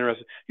decided we're not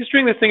interested. You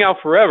string this thing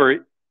out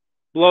forever,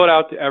 blow it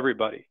out to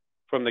everybody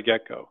from the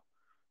get-go.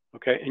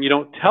 Okay, and you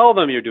don't tell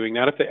them you're doing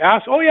that. If they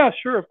ask, oh yeah,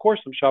 sure, of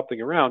course I'm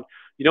shopping around.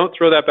 You don't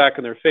throw that back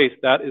in their face.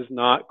 That is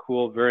not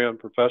cool, very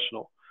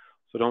unprofessional.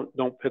 So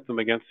don't pit them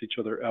against each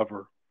other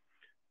ever.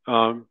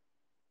 Not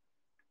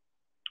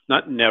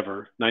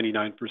never,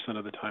 99%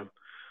 of the time.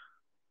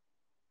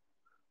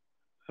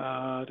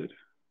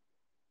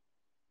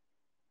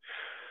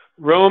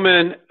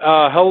 Roman,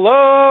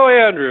 hello,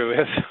 Andrew.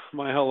 Yes,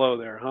 my hello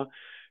there, huh?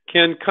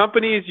 Can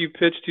companies you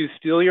pitch to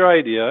steal your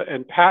idea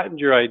and patent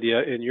your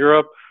idea in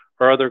Europe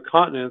or other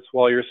continents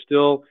while you're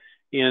still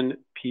in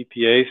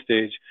PPA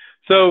stage?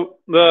 So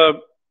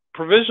the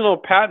provisional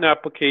patent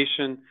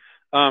application,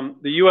 the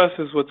U.S.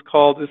 is what's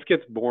called, this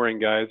gets boring,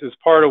 guys, is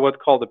part of what's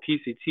called the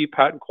PCT,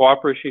 Patent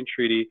Cooperation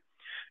Treaty,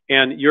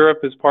 and Europe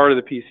is part of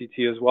the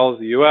PCT as well as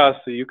the U.S.,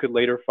 so you could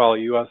later file a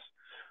U.S.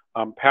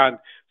 patent.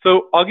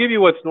 So I'll give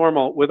you what's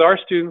normal. With our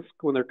students,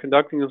 when they're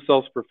conducting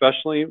themselves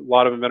professionally, a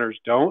lot of inventors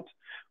don't,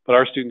 but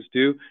our students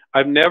do.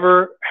 I've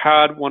never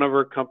had one of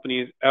our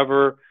companies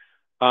ever,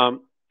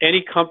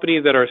 any company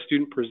that our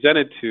student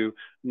presented to,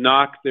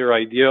 knock their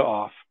idea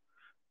off.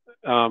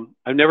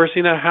 I've never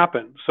seen that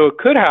happen. So it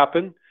could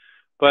happen,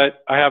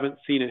 but I haven't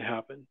seen it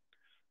happen.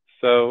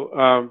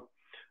 So,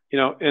 you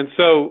know, and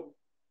so,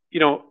 you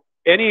know,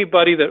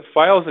 anybody that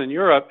files in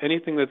Europe,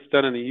 anything that's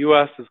done in the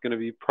U.S. is going to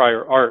be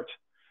prior art.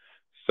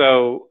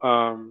 So,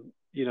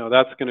 you know,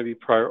 that's going to be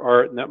prior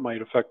art, and that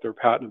might affect their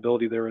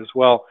patentability there as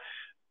well.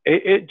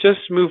 It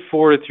just move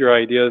forward with your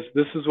ideas.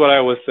 This is what I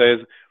always say is,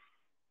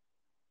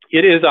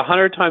 it is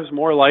 100 times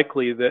more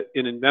likely that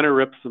an inventor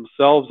rips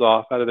themselves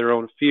off out of their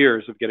own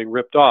fears of getting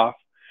ripped off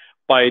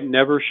by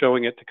never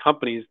showing it to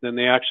companies than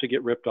they actually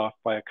get ripped off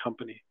by a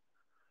company.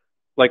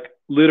 Like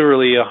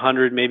literally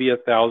 100, maybe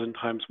 1,000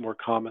 times more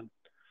common.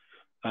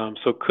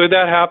 So could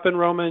that happen,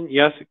 Roman?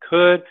 Yes, it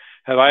could.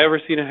 Have I ever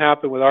seen it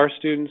happen with our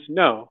students?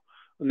 No.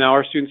 Now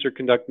our students are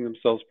conducting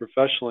themselves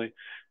professionally,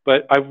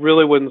 but I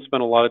really wouldn't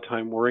spend a lot of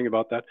time worrying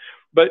about that.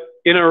 But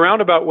in a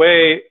roundabout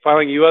way,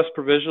 filing U.S.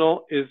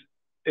 provisional is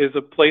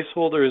a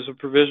placeholder, is a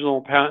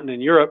provisional patent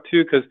in Europe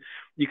too, because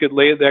you could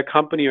lay that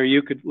company, or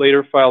you could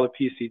later file a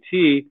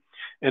PCT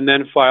and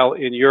then file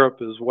in Europe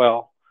as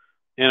well.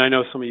 And I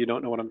know some of you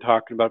don't know what I'm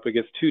talking about, but it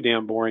gets too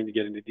damn boring to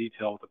get into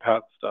detail with the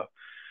patent stuff.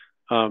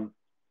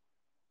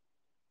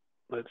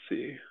 Let's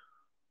see.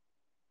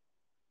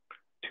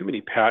 Too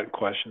many patent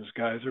questions,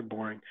 guys. They're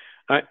boring.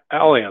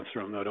 I'll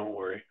answer them though, don't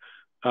worry.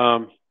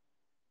 Oh,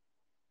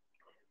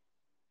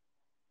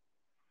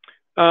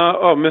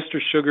 Mr.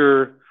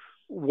 Sugar,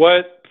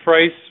 what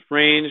price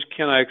range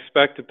can I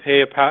expect to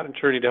pay a patent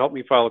attorney to help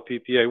me file a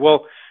PPA?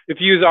 Well, if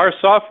you use our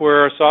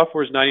software is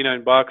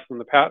 $99 and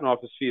the patent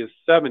office fee is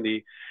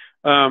 $70.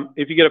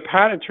 If you get a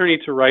patent attorney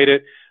to write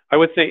it, I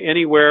would say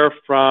anywhere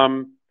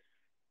from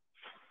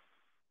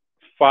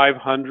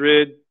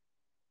 $500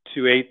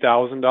 to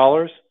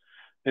 $8,000.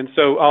 And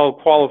so I'll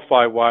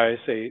qualify why I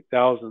say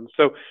 $8,000.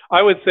 So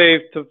I would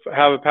say to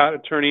have a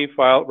patent attorney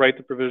write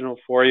the provisional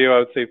for you, I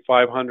would say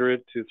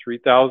 $500 to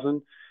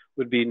 $3,000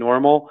 would be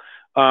normal.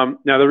 Now,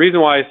 the reason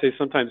why I say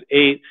sometimes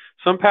 $8,000,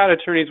 some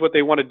patent attorneys, what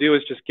they want to do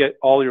is just get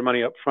all your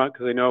money up front,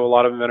 because they know a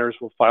lot of inventors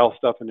will file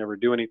stuff and never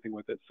do anything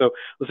with it. So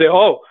they'll say,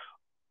 oh,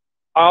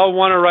 I'll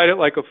want to write it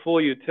like a full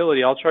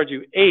utility. I'll charge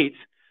you $8,000,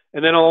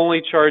 and then I'll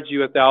only charge you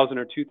 $1,000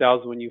 or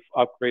 $2,000 when you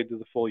upgrade to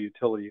the full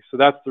utility. So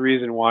that's the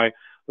reason why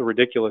the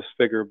ridiculous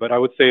figure. But I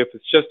would say if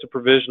it's just a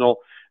provisional,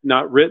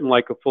 not written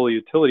like a full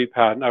utility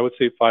patent, I would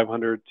say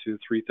 $500 to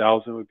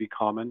 $3,000 would be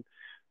common.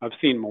 I've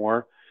seen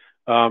more.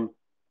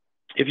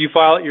 If you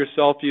file it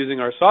yourself using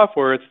our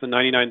software, it's the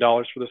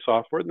 $99 for the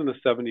software and then the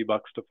 $70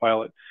 to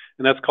file it.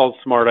 And that's called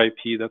Smart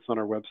IP. That's on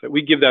our website.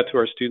 We give that to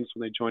our students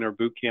when they join our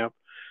boot camp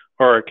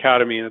our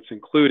academy, and it's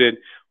included,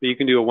 but you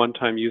can do a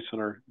one-time use on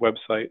our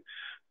website.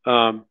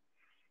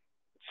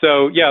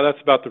 So yeah,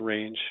 that's about the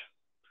range.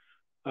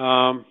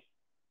 And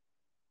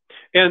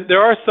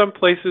there are some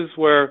places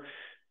where,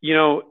 you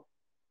know,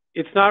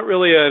 it's not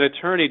really an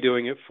attorney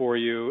doing it for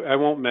you. I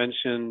won't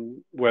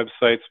mention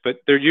websites, but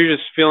you're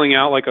just filling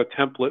out like a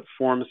template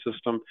form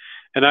system.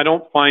 And I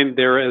don't find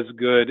they're as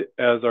good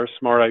as our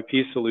Smart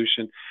IP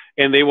solution.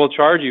 And they will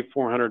charge you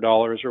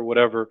 $400 or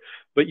whatever,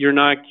 but you're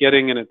not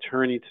getting an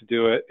attorney to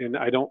do it. And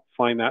I don't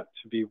find that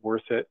to be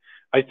worth it.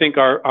 I think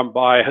I'm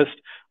biased,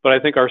 but I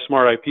think our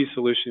Smart IP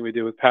solution we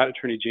did with patent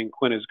attorney Gene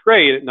Quinn is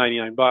great at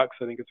 $99. I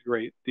think it's a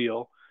great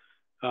deal.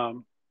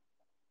 Lem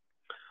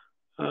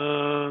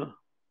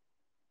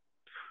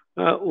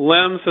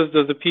says,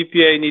 does the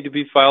PPA need to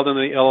be filed in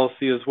the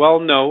LLC as well?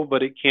 No,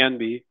 but it can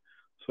be.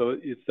 So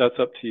that's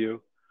up to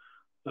you.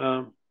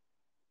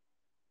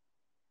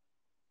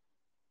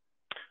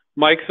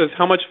 Mike says,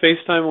 how much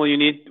FaceTime will you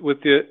need with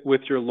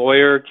your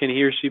lawyer? Can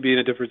he or she be in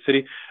a different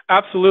city?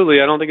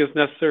 Absolutely. I don't think it's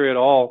necessary at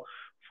all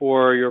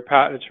for your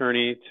patent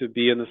attorney to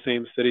be in the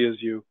same city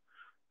as you.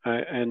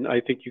 And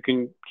I think you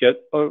can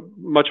get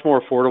much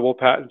more affordable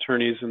patent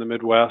attorneys in the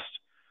Midwest,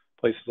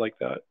 places like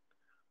that.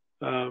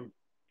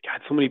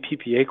 God, so many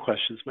PPA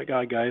questions. My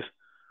God, guys.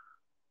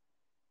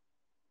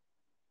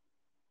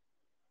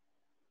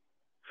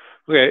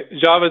 Okay,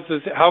 Java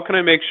says, how can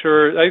I make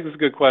sure, I think this is a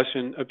good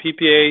question, a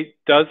PPA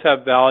does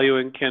have value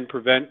and can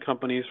prevent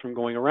companies from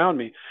going around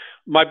me?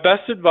 My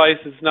best advice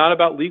is not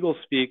about legal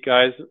speak,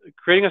 guys.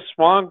 Creating a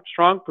strong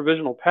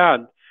provisional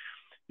patent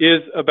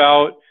is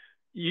about,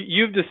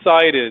 you've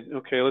decided,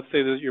 okay, let's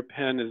say that your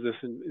pen is this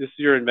is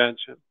your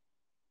invention.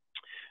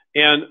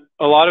 And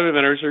a lot of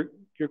inventors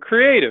you're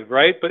creative,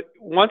 right? But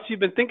once you've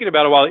been thinking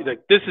about it a while, you're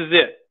like, this is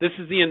it. This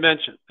is the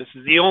invention. This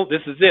is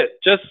it.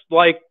 Just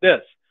like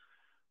this.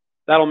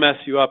 That'll mess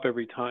you up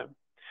every time.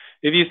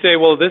 If you say,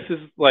 well, this is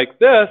like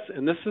this,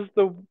 and this is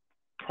the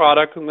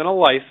product I'm going to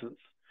license,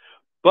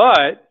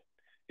 but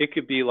it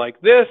could be like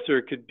this, or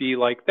it could be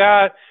like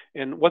that,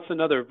 and what's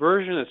another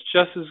version that's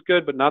just as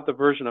good, but not the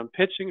version I'm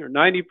pitching, or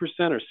 90%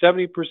 or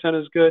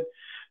 70% is good,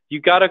 you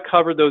got to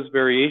cover those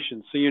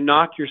variations. So you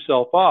knock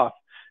yourself off,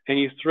 and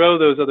you throw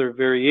those other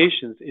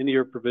variations into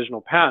your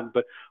provisional patent.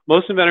 But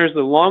most inventors,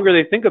 the longer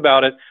they think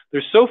about it,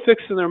 they're so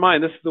fixed in their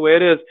mind, this is the way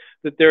it is,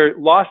 that they're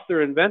lost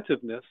their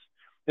inventiveness.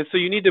 And so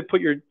you need to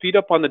put your feet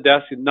up on the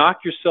desk and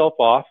knock yourself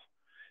off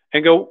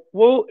and go,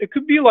 well, it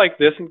could be like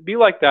this and be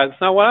like that.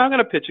 It's not what I'm going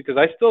to pitch it, because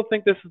I still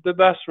think this is the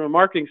best from a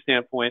marketing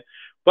standpoint,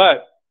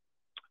 but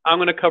I'm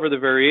going to cover the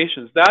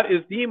variations. That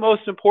is the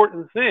most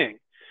important thing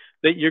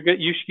that you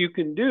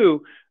can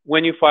do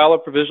when you file a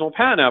provisional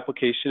patent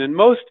application. And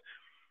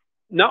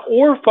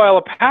or file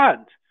a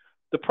patent.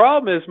 The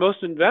problem is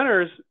most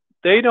inventors,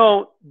 they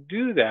don't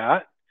do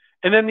that.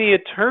 And then the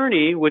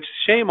attorney, which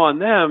shame on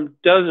them,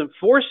 doesn't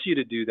force you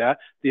to do that.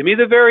 They give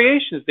the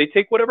variations. They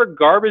take whatever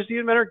garbage the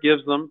inventor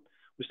gives them,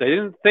 which they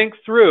didn't think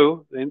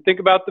through. They didn't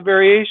think about the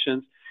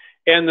variations.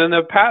 And then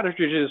the patent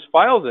attorney just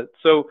files it.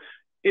 So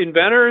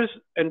inventors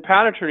and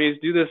patent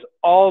attorneys do this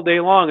all day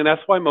long. And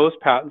that's why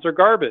most patents are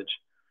garbage.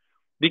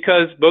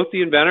 Because both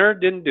the inventor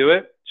didn't do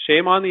it.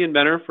 Shame on the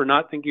inventor for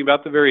not thinking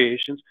about the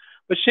variations.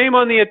 But shame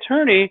on the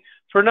attorney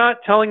for not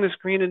telling this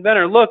green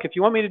inventor, look, if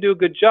you want me to do a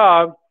good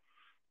job,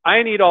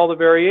 I need all the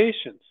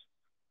variations.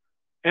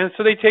 And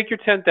so they take your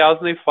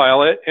 10,000, they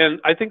file it,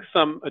 and I think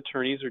some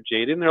attorneys are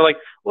jaded, and they're like,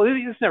 well,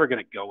 it's never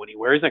going to go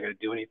anywhere. He's not going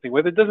to do anything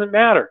with it. It doesn't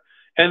matter.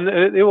 And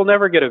it will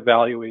never get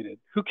evaluated.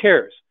 Who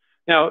cares?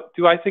 Now,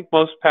 do I think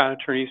most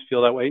patent attorneys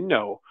feel that way?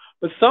 No.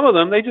 But some of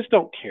them, they just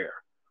don't care.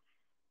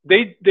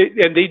 They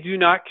do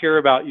not care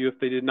about you if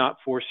they did not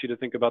force you to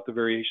think about the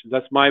variations.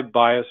 That's my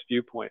biased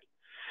viewpoint.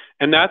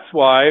 And that's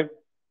why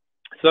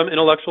some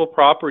intellectual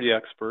property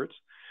experts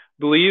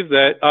believe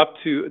that I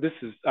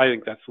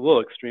think that's a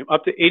little extreme,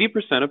 up to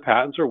 80% of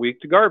patents are weak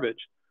to garbage.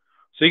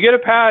 So you get a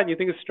patent, you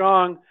think it's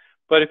strong,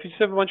 but if you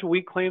just have a bunch of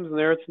weak claims in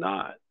there, it's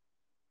not.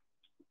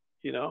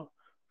 You know?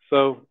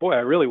 So, boy, I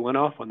really went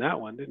off on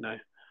that one, didn't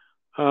I?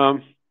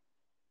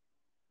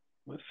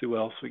 Let's see what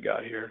else we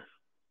got here.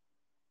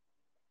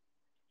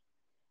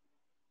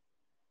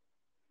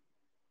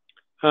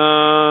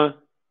 Don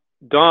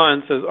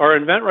says, are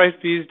invent right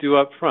fees due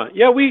up front?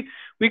 Yeah, we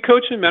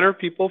coach and mentor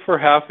people for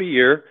half a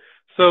year.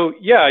 So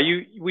yeah,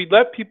 we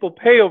let people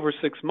pay over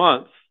 6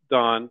 months,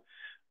 Don.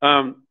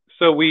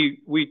 So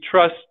we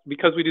trust,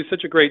 because we do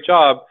such a great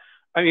job.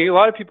 I mean, a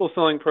lot of people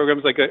selling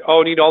programs like,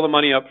 oh, need all the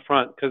money up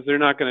front, because they're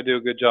not going to do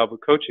a good job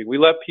with coaching. We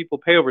let people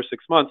pay over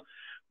 6 months,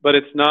 but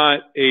it's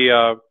not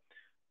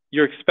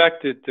you're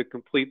expected to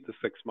complete the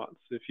 6 months.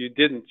 If you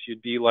didn't,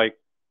 you'd be like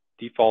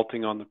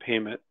defaulting on the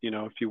payment,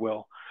 if you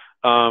will.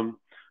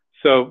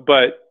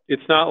 But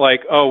it's not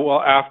like, oh,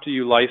 well, after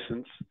you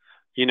license,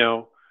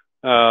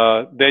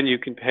 then you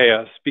can pay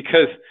us,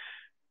 because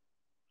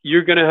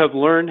you're going to have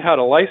learned how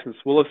to license.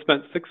 We'll have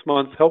spent 6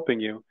 months helping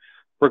you,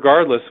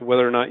 regardless of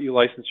whether or not you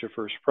license your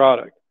first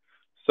product.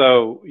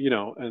 So,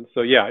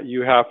 yeah,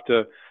 you don't have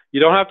to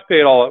pay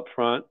it all up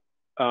front.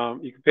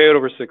 You can pay it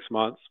over 6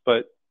 months,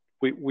 but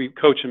we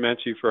coach and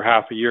mentor you for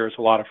half a year. It's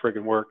a lot of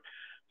friggin' work.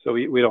 So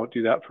we don't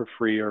do that for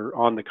free or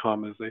on the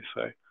come, as they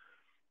say.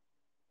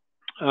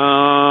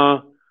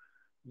 V2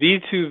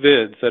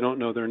 Vids, I don't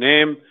know their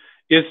name.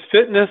 Is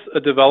fitness a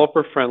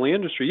developer-friendly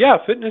industry? Yeah,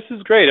 fitness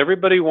is great.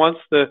 Everybody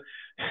wants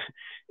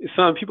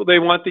some people, they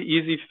want the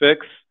easy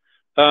fix.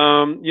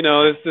 You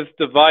know, it's this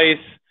device,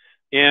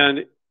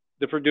 and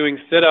if we're doing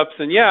sit-ups,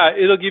 and yeah,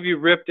 it'll give you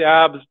ripped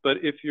abs,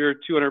 but if you're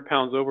 200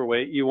 pounds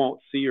overweight, you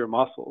won't see your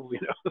muscles, you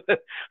know.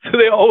 So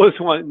they always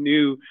want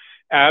new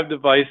ab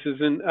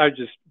devices, and I'm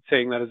just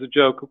saying that as a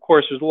joke. Of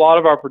course, there's a lot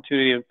of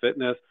opportunity in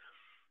fitness,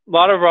 a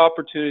lot of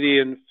opportunity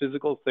in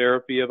physical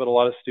therapy. I've got a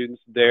lot of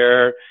students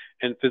there,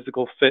 and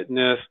physical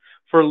fitness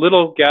for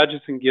little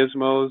gadgets and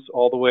gizmos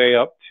all the way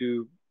up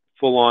to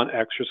full-on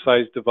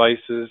exercise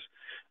devices,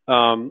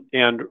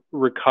 and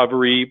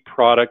recovery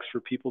products for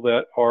people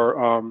that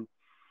are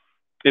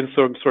in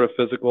some sort of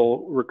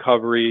physical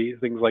recovery,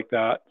 things like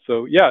that.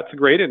 So yeah, it's a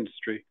great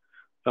industry.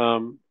 We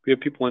have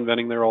people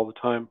inventing there all the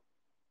time.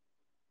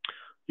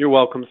 You're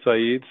welcome,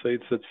 Saeed.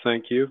 Saeed said,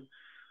 thank you.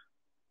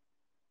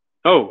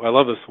 Oh, I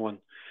love this one.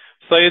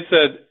 Saeed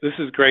said, this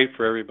is great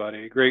for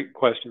everybody. Great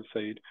question,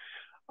 Saeed.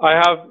 I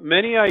have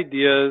many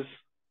ideas.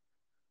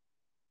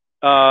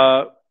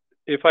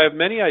 If I have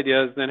many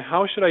ideas, then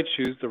how should I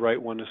choose the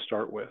right one to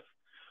start with?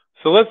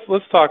 So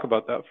let's talk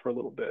about that for a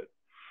little bit.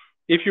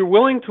 If you're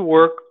willing to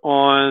work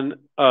on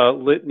a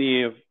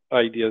litany of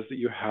ideas that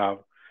you have,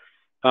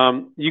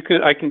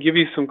 I can give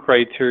you some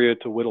criteria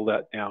to whittle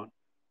that down.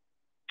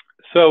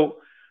 So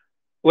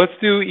let's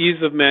do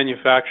ease of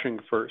manufacturing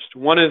first.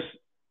 One is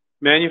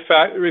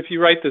if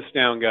you write this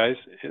down, guys,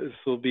 this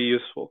will be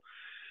useful.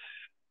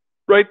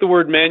 Write the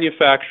word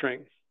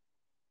manufacturing,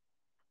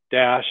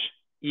 dash,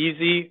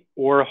 easy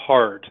or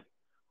hard.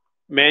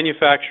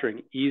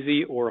 Manufacturing,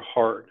 easy or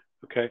hard,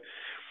 okay?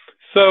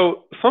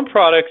 So some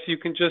products, you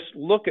can just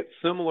look at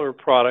similar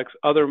products,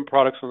 other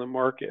products on the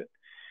market,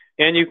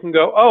 and you can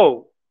go,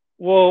 oh,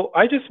 well,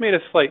 I just made a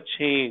slight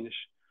change.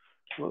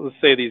 Well, let's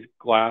say these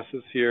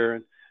glasses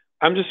here.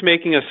 I'm just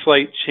making a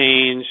slight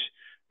change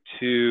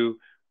to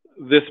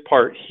this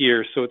part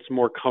here so it's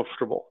more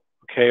comfortable,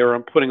 okay? Or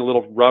I'm putting a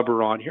little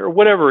rubber on here, or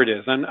whatever it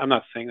is. I'm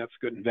not saying that's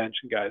a good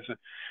invention, guys.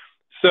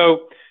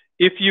 So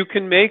if you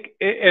can make,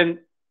 and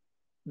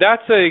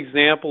that's an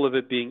example of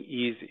it being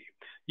easy.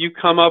 You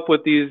come up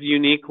with these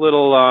unique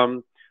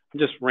little,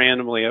 just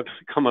randomly, I'm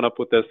coming up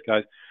with this,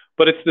 guys,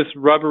 but it's this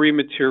rubbery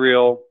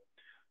material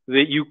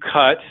that you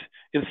cut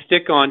and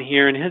stick on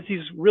here, and it has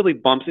these really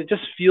bumps. It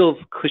just feels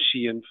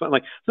cushy and fun.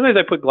 Like sometimes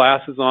I put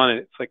glasses on and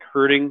it's like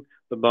hurting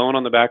the bone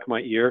on the back of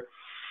my ear.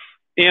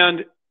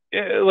 And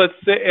let's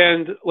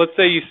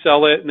say you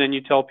sell it and then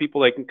you tell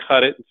people they can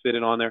cut it and fit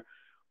it on there.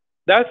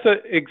 That's an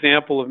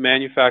example of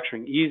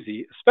manufacturing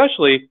easy,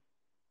 especially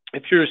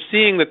if you're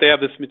seeing that they have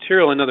this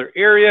material in another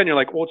area and you're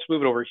like, well, let's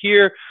move it over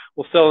here.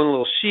 We'll sell in a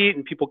little sheet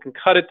and people can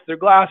cut it to their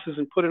glasses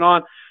and put it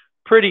on.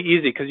 Pretty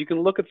easy, because you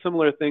can look at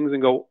similar things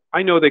and go,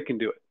 I know they can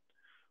do it.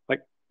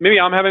 Like maybe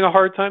I'm having a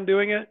hard time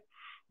doing it,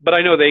 but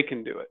I know they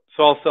can do it.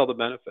 So I'll sell the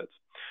benefits.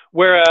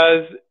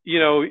 Whereas, you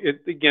know,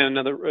 again,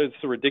 it's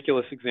a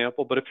ridiculous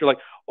example, but if you're like,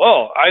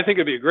 well, I think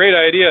it'd be a great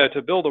idea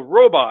to build a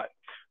robot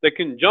that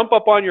can jump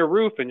up on your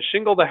roof and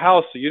shingle the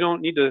house so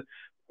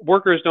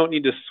workers don't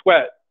need to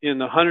sweat in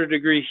the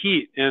 100-degree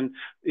heat. And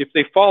if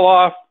they fall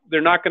off,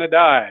 they're not going to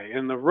die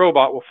and the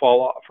robot will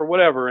fall off or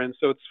whatever. And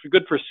so it's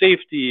good for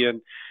safety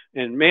and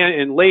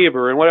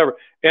labor and whatever.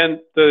 And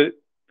the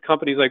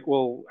company's like,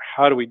 well,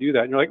 how do we do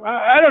that? And you're like,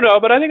 I don't know,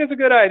 but I think it's a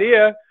good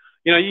idea.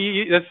 You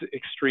know, that's an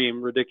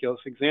extreme,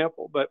 ridiculous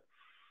example. But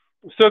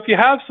so if you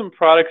have some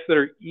products that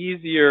are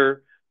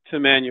easier to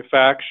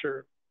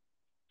manufacture,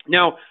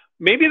 now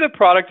maybe the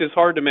product is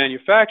hard to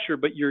manufacture,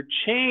 but your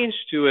change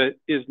to it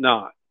is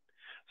not.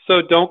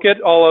 So don't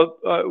get all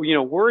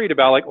worried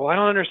about like, well, I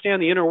don't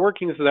understand the inner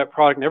workings of that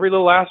product and every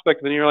little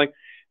aspect of it. And you're like,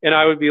 and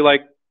I would be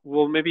like,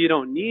 well, maybe you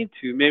don't need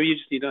to. Maybe you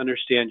just need to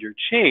understand your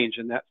change,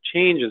 and that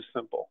change is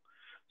simple.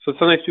 So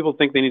sometimes people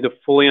think they need to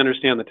fully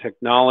understand the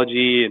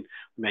technology and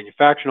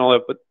manufacturing and all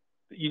that, but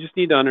you just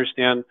need to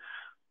understand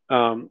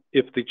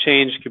if the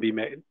change can be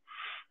made.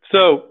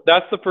 So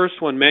that's the first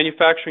one,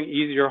 manufacturing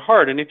easy or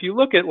hard. And if you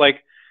look at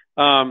like,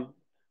 who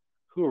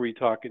are we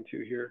talking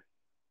to here?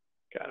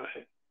 God,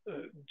 I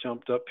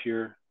jumped up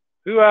here.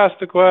 Who asked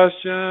the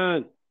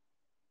question?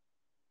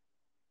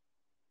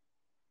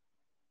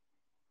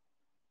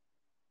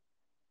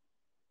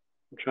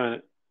 I'm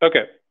trying to,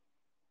 okay.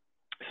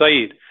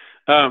 Saeed.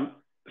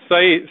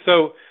 Saeed,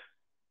 so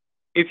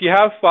if you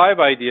have 5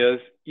 ideas,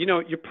 you know,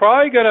 you're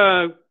probably going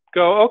to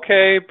go,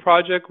 okay,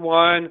 project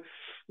 1,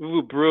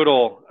 ooh,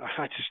 brutal.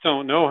 I just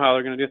don't know how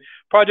they're going to do it.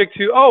 Project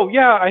 2, oh,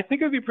 yeah, I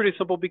think it would be pretty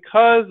simple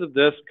because of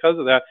this, because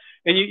of that.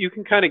 And you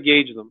can kind of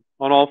gauge them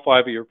on all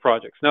 5 of your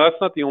projects. Now,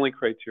 that's not the only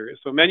criteria.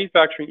 So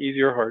manufacturing,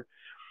 easy or hard.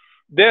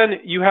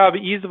 Then you have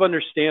ease of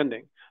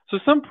understanding. So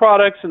some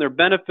products and their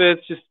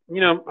benefits, just,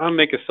 you know, I'll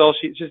make a sell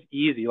sheet. It's just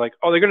easy. Like,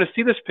 oh, they're going to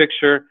see this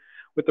picture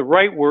with the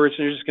right words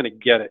and you're just going to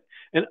get it.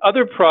 And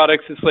other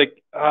products, it's like,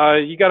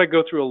 you got to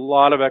go through a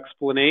lot of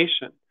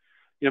explanation.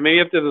 maybe you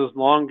have to have this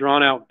long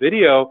drawn out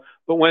video,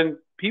 but when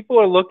people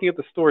are looking at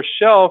the store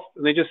shelf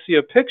and they just see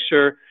a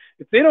picture,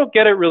 if they don't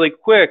get it really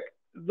quick,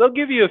 they'll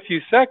give you a few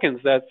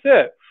seconds. That's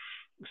it.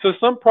 So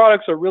some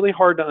products are really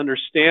hard to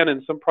understand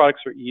and some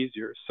products are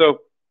easier.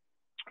 So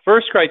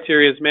first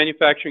criteria is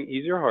manufacturing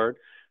easy or hard.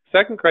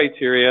 Second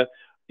criteria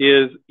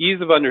is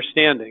ease of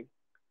understanding.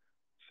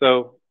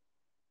 So,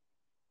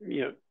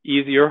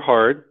 easy or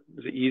hard.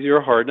 Is it easy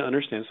or hard to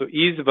understand? So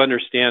ease of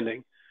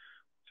understanding.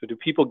 So do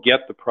people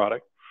get the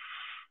product?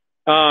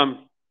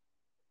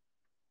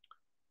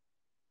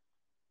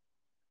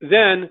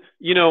 Then,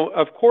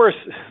 of course,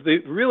 the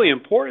really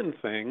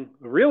important thing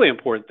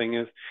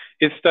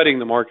is studying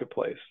the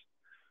marketplace.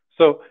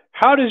 So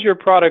how does your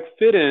product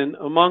fit in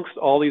amongst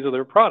all these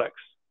other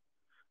products?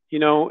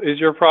 Is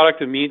your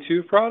product a Me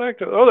Too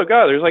product? Oh,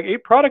 God, there's like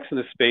 8 products in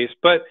this space,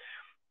 but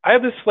I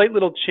have this slight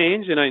little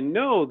change, and I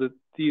know that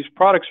these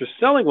products are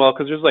selling well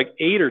because there's like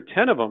 8 or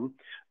 10 of them,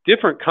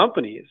 different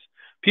companies.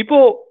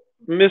 People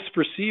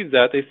misperceive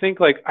that. They think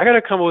like, I got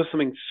to come up with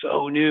something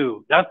so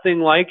new, nothing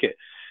like it.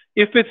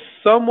 If it's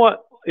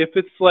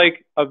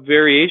like a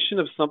variation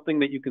of something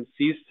that you can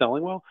see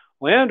selling well,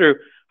 Andrew,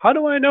 how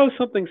do I know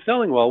something's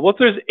selling well? Well, if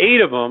there's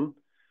 8 of them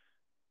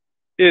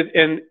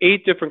and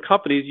 8 different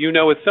companies,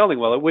 it's selling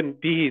well. It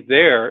wouldn't be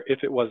there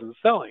if it wasn't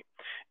selling.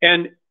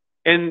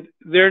 And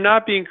they're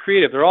not being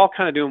creative. They're all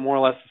kind of doing more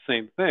or less the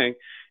same thing.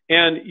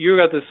 And you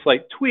got this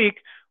slight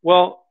tweak.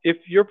 Well, if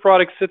your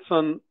product sits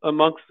on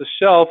amongst the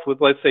shelf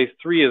with, let's say,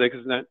 3 of it,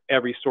 because not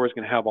every store is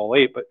going to have all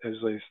 8, but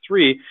there's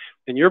 3,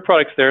 and your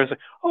product's there, it's like,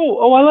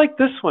 oh, I like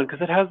this one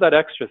because it has that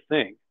extra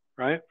thing,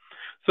 right?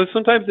 So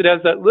sometimes it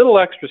has that little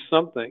extra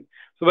something.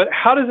 So, but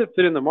how does it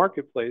fit in the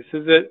marketplace?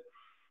 Is it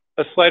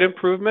a slight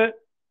improvement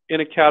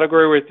in a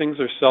category where things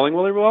are selling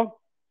really well?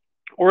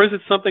 Or is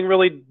it something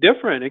really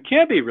different? It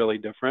can be really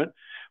different,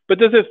 but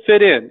does it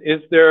fit in?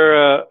 Is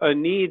there a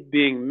need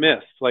being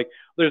missed? Like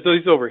there's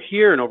these over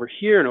here and over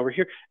here and over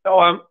here.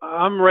 Oh,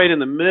 I'm right in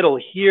the middle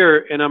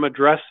here and I'm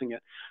addressing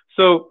it.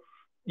 So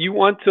you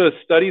want to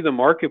study the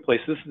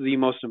marketplace. This is the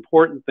most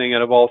important thing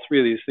out of all 3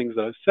 of these things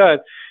that I've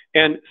said,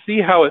 and see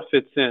how it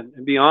fits in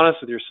and be honest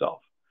with yourself.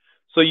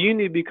 So you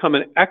need to become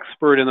an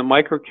expert in the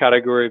micro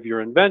category of your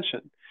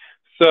invention.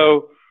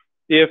 So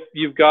if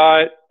you've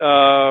got,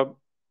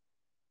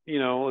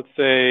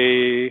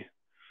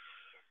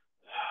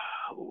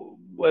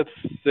 let's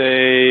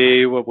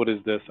say, what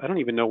is this? I don't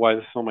even know why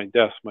this is on my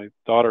desk. My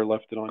daughter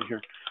left it on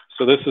here.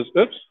 So this is,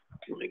 oops,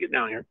 let me get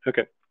down here.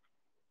 Okay.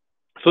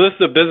 So this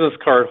is a business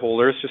card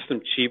holder. It's just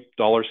some cheap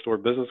dollar store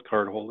business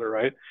card holder,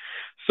 right?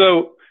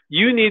 So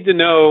you need to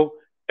know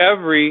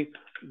every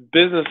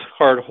business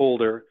card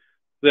holder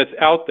that's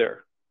out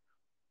there.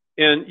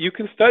 And you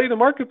can study the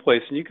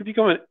marketplace and you can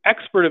become an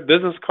expert at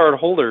business card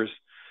holders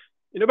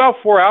in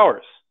about 4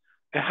 hours.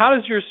 And how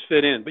does yours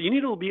fit in? But you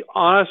need to be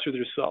honest with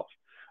yourself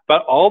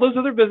about all those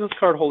other business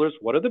card holders.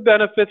 What are the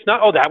benefits?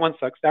 Not, oh, that one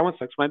sucks. That one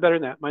sucks. Mine better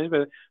than that. Mine's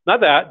better.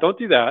 Not that. Don't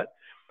do that.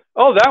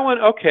 Oh, that one,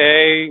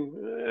 okay,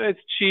 it's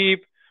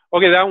cheap.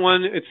 Okay, that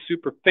one, it's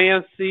super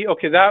fancy.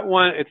 Okay, that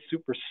one, it's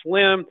super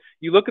slim.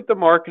 You look at the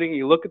marketing,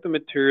 you look at the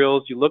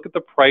materials, you look at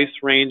the price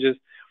ranges.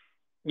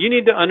 You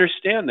need to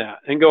understand that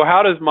and go,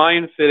 how does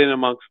mine fit in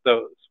amongst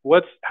those?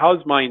 How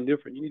is mine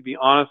different? You need to be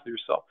honest with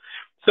yourself.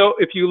 So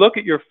if you look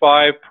at your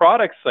 5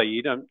 products,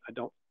 Saeed, I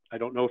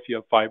don't know if you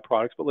have 5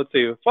 products, but let's say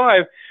you have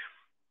 5.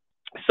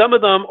 Some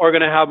of them are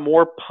going to have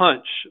more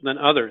punch than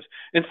others.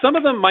 And some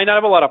of them might not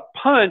have a lot of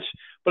punch,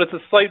 but it's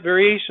a slight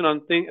variation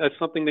on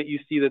something that you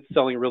see that's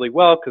selling really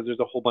well because there's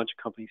a whole bunch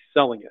of companies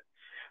selling it.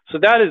 So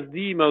that is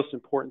the most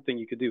important thing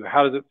you could do.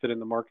 How does it fit in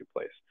the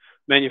marketplace?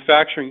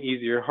 Manufacturing,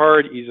 easy or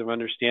hard, ease of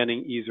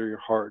understanding, easy or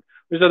hard.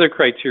 There's other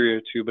criteria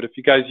too, but if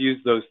you guys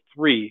use those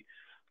 3,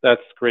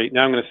 that's great.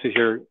 Now I'm going to sit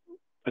here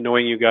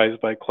annoying you guys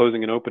by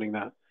closing and opening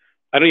that.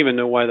 I don't even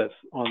know why that's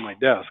on my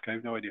desk. I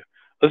have no idea.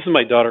 This is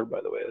my daughter, by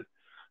the way.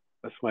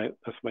 That's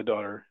my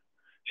daughter.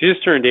 She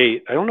just turned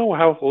 8. I don't know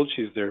how old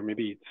she's there,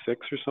 maybe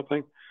 6 or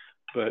something,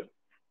 but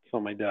it's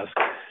on my desk.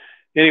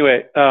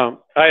 Anyway, I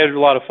had a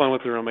lot of fun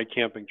with her on my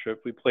camping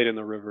trip. We played in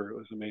the river. It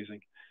was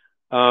amazing.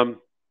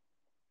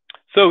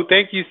 So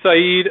thank you,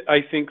 Saeed.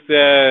 I think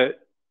that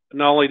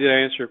not only did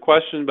I answer your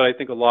question, but I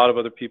think a lot of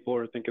other people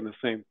are thinking the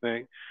same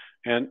thing.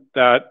 And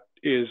that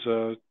is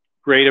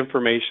great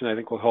information I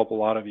think will help a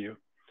lot of you.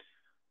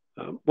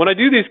 When I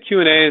do these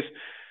Q&As,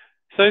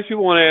 sometimes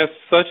people want to ask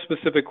such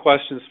specific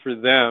questions for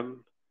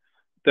them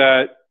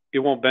that it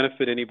won't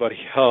benefit anybody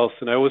else.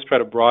 And I always try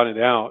to broaden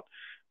it out,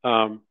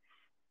 but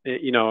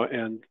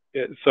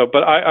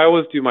I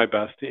always do my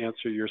best to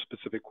answer your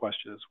specific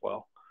question as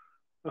well.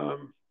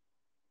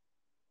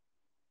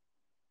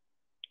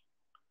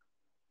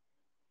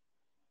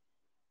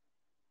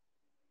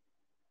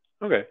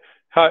 Okay.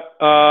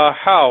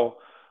 How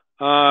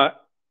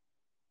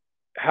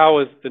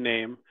is the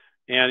name?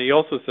 And he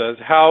also says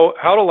how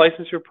to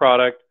license your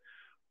product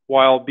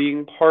while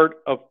being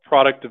part of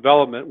product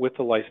development with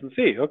the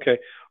licensee. Okay.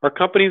 Are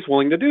companies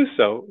willing to do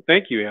so?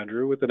 Thank you,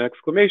 Andrew, with an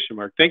exclamation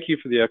mark. Thank you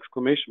for the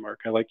exclamation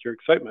mark. I like your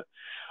excitement.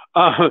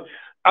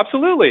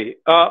 Absolutely.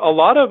 A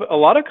lot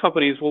of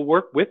companies will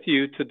work with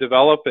you to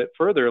develop it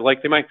further.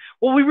 Like they might,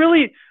 well, we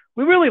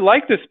really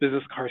like this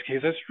business cards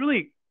case.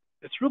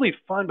 It's really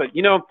fun, but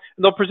and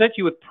they'll present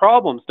you with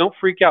problems. Don't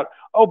freak out.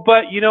 Oh,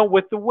 but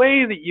with the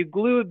way that you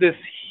glued this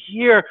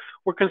here,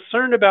 we're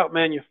concerned about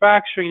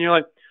manufacturing. And you're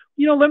like,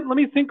 let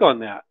me think on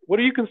that. What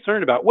are you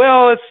concerned about?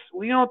 Well,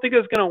 we don't think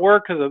it's going to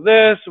work because of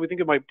this. We think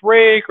it might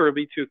break or it'll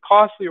be too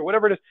costly or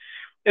whatever it is.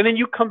 And then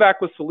you come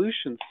back with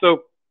solutions.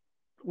 So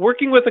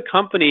working with a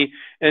company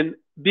and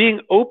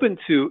being open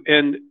to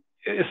and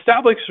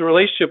establish a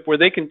relationship where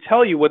they can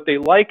tell you what they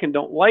like and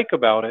don't like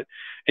about it,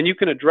 and you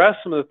can address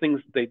some of the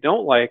things that they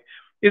don't like,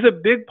 is a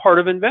big part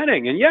of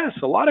inventing. And yes,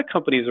 a lot of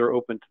companies are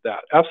open to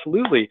that.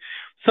 Absolutely.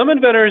 Some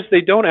inventors,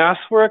 they don't ask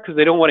for it because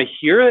they don't want to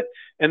hear it.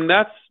 And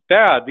that's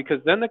bad,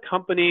 because then the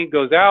company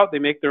goes out, they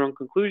make their own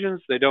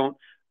conclusions, they don't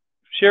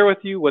share with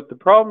you what the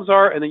problems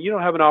are, and then you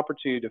don't have an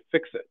opportunity to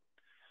fix it.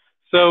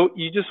 So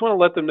you just want to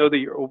let them know that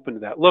you're open to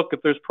that. Look,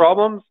 if there's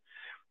problems,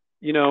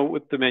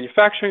 with the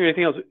manufacturing or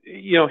anything else,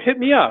 hit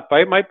me up.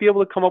 I might be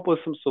able to come up with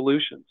some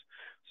solutions.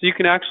 So you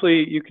can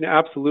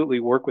absolutely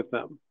work with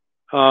them.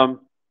 So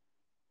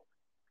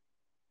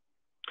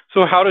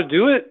how to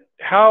do it?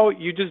 How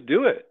you just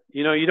do it.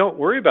 You don't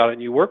worry about it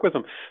and you work with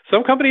them.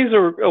 Some companies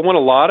want a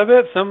lot of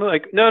it. Some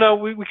like, no,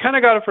 we kind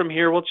of got it from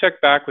here. We'll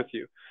check back with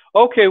you.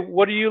 Okay,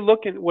 what are you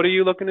looking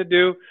to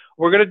do?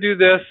 We're going to do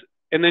this,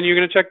 and then you're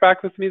going to check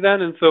back with me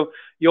then. And so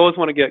you always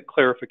want to get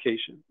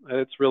clarification.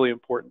 It's really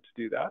important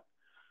to do that.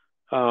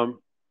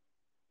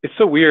 It's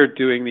so weird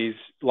doing these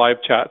live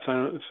chats. I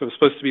don't know if I'm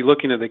supposed to be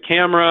looking at the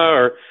camera,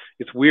 or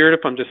it's weird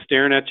if I'm just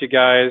staring at you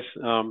guys.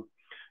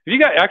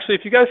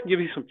 If you guys can give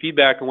me some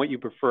feedback on what you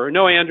prefer.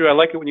 No, Andrew, I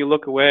like it when you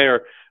look away,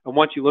 or I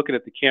want you looking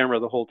at the camera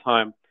the whole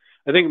time.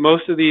 I think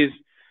most of these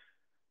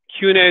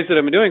Q&As that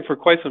I've been doing for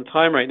quite some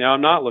time right now,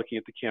 I'm not looking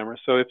at the camera.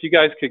 So if you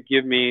guys could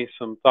give me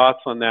some thoughts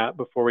on that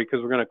because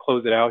we're going to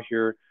close it out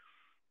here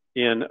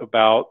in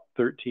about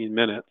 13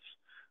 minutes,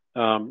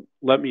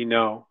 let me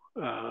know.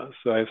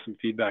 So I have some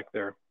feedback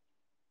there.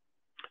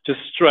 Just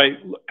straight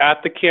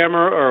at the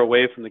camera or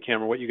away from the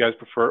camera, what you guys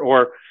prefer,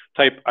 or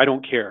type, I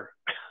don't care.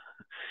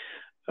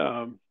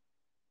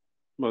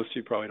 Most of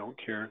you probably don't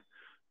care.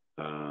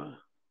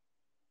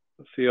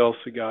 Let's see what else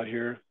we got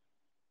here.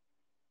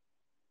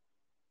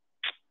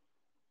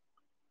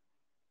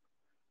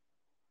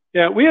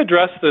 Yeah, we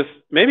addressed this.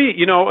 Maybe,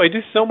 I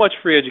do so much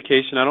free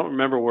education. I don't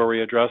remember where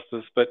we addressed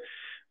this, but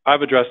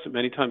I've addressed it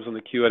many times on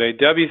the Q&A.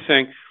 Debbie's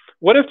saying,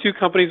 what if two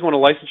companies want to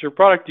license your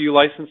product? Do you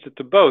license it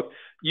to both?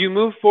 You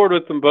move forward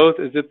with them both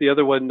as if the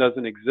other one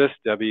doesn't exist,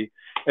 Debbie,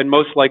 and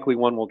most likely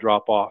one will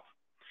drop off.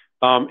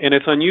 And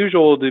it's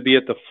unusual to be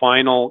at the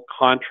final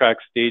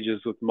contract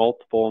stages with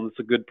multiple, and it's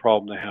a good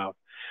problem to have.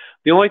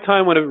 The only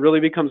time when it really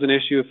becomes an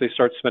issue if they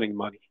start spending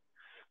money.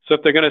 So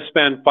if they're going to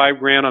spend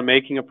 $5,000 on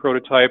making a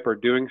prototype or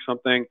doing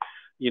something,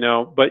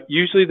 but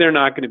usually they're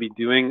not going to be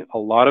doing a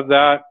lot of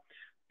that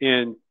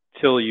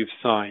until you've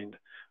signed.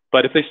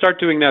 But if they start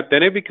doing that,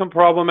 then it becomes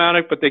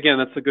problematic. But again,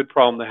 that's a good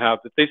problem to have.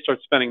 If they start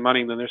spending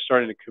money, then they're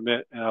starting to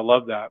commit, and I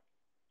love that.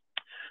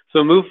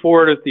 So move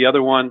forward with the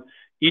other one,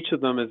 each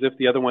of them as if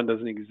the other one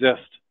doesn't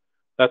exist.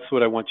 That's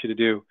what I want you to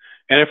do.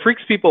 And it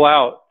freaks people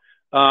out,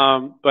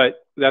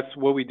 but that's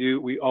what we do.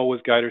 We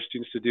always guide our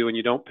students to do, and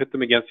you don't pit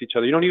them against each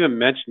other. You don't even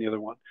mention the other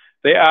one.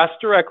 They ask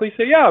directly,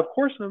 say, yeah, of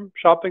course, I'm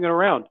shopping it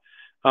around.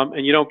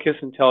 And you don't kiss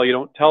and tell. You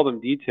don't tell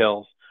them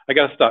details. I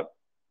got to stop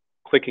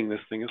clicking this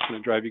thing. It's going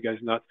to drive you guys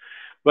nuts.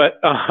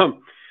 But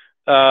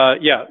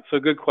yeah, so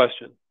good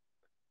question.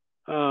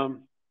 Let's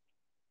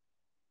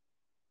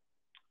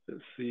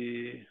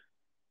see.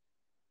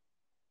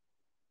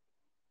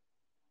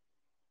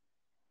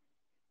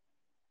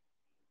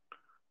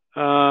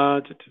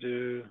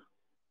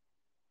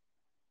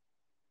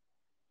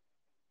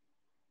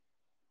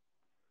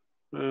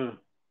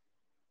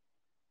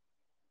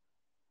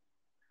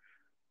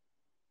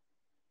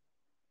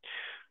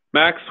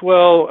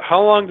 Maxwell,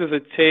 how long does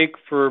it take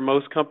for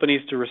most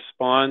companies to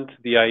respond to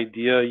the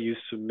idea you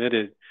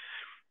submitted?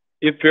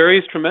 It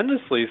varies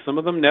tremendously. Some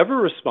of them never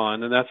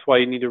respond, and that's why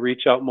you need to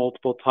reach out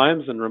multiple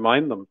times and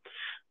remind them.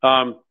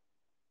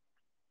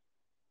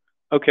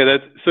 Okay,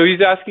 so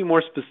he's asking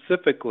more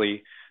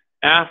specifically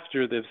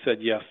after they've said,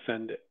 yes,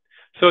 send it.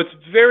 So it's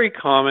very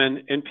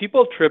common, and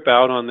people trip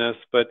out on this,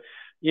 but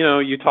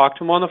you talk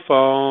to them on the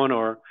phone,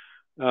 or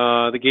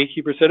the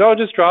gatekeeper said, oh,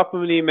 just drop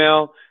them an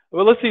email.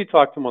 Well, let's say you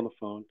talk to them on the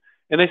phone.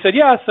 And they said,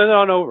 yeah, send it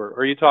on over.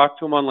 Or you talk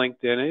to them on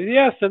LinkedIn, and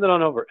yeah, send it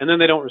on over. And then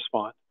they don't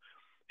respond.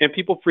 And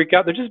people freak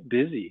out. They're just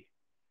busy.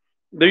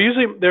 They're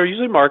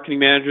usually marketing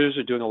managers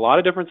are doing a lot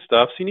of different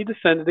stuff, so you need to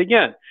send it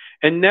again.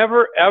 And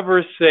never,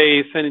 ever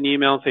send an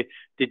email and say,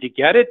 did you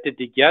get it? Did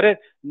you get it?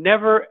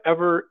 Never,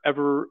 ever,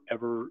 ever,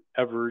 ever,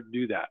 ever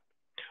do that.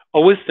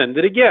 Always send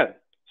it again.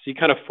 So you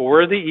kind of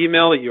forward the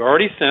email that you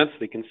already sent so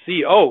they can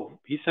see, oh,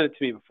 he sent it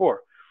to me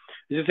before.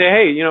 You just say,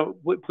 hey,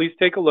 please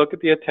take a look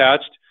at the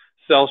attached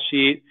sell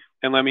sheet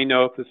and let me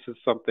know if this is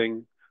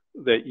something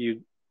that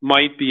you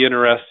might be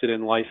interested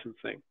in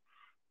licensing.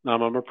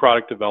 I'm a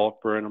product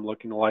developer and I'm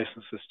looking to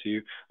license this to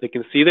you. They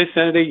can see they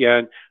sent it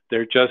again.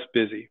 They're just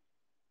busy.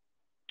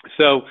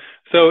 So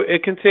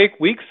it can take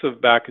weeks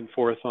of back and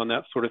forth on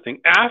that sort of thing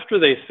after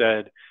they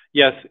said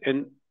yes,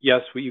 and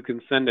yes, you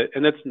can send it,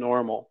 and it's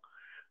normal.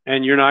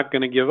 And you're not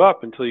going to give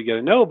up until you get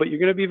a no, but you're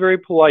going to be very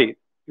polite.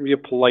 You're going to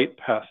be a polite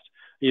pest.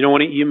 You don't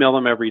want to email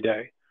them every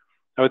day.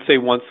 I would say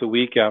once a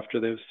week after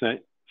they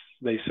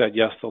said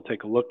yes, they'll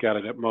take a look at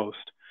it at most.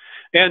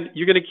 And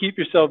you're going to keep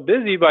yourself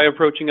busy by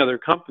approaching other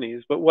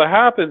companies. But what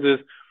happens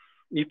is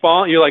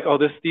you're like, oh,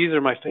 these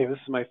are my favorite.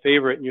 This is my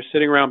favorite. And you're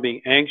sitting around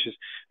being anxious,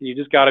 and you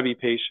just got to be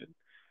patient.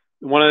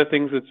 One of the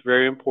things that's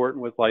very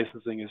important with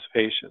licensing is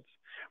patience.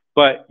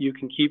 But you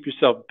can keep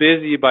yourself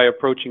busy by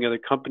approaching other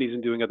companies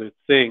and doing other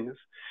things.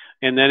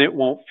 And then it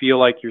won't feel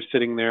like you're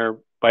sitting there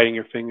biting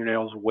your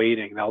fingernails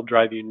waiting. That'll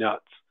drive you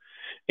nuts.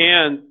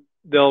 And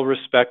they'll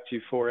respect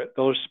you for it.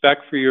 They'll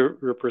respect for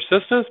your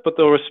persistence, but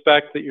they'll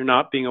respect that you're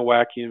not being a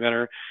wacky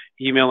inventor,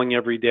 emailing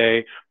every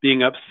day,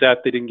 being upset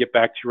they didn't get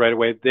back to you right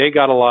away. They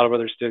got a lot of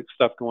other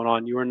stuff going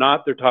on. You are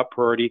not their top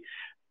priority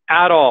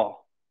at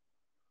all.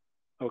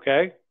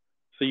 Okay?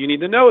 So you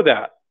need to know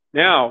that.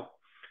 Now,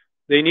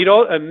 they need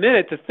a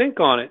minute to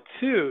think on it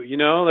too. You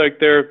know, like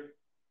they're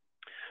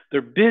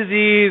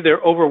busy,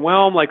 they're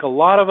overwhelmed like a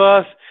lot of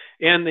us,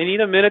 and they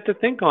need a minute to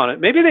think on it.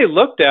 Maybe they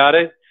looked at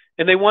it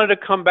and they wanted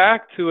to come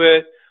back to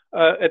it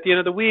at the end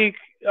of the week.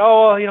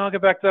 Oh, well, I'll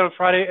get back to that on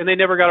Friday, and they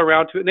never got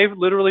around to it, and they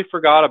literally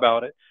forgot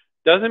about it.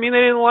 Doesn't mean they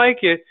didn't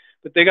like it,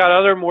 but they got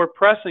other more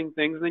pressing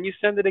things, and then you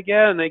send it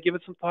again, and they give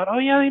it some thought. Oh,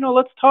 yeah,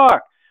 let's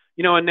talk.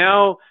 And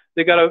now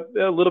they got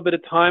a little bit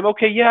of time.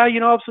 Okay, yeah,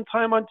 I'll have some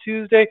time on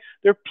Tuesday.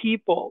 They're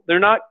people. They're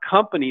not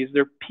companies.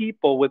 They're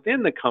people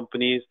within the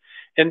companies,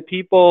 and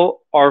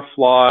people are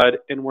flawed,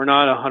 and we're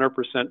not 100%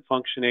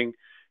 functioning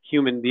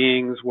human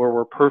beings where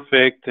we're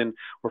perfect and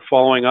we're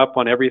following up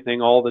on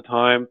everything all the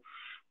time.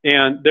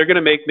 And they're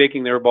going to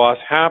making their boss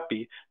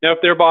happy. Now, if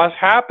their boss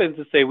happens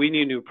to say, we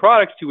need new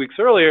products 2 weeks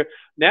earlier,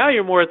 now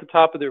you're more at the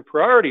top of their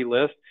priority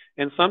list.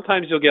 And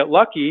sometimes you'll get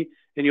lucky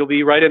and you'll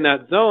be right in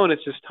that zone.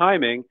 It's just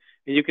timing,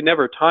 and you can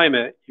never time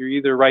it. You're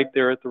either right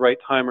there at the right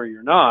time or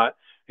you're not,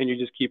 and you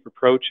just keep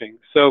approaching.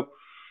 So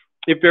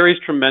it varies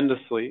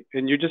tremendously,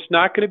 and you're just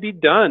not going to be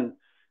done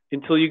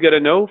until you get a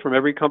no from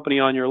every company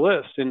on your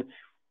list. And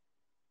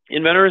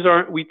inventors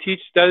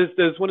that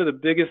is one of the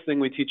biggest things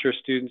we teach our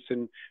students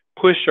and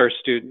push our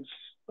students.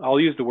 I'll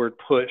use the word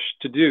push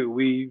to do.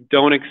 We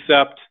don't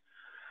accept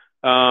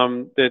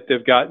that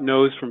they've got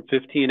no's from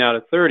 15 out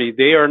of 30.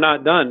 They are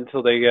not done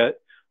until they get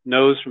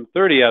no's from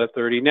 30 out of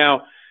 30.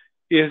 Now,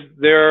 is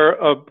there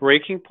a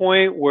breaking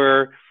point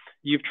where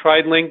you've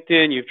tried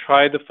LinkedIn, you've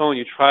tried the phone,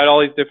 you've tried all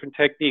these different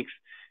techniques,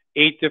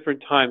 8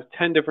 different times,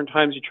 10 different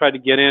times you tried to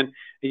get in,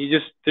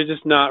 and they're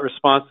just not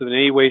responsive in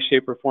any way,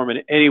 shape, or form,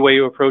 in any way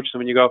you approach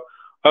them, and you go,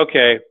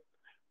 okay,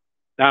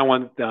 that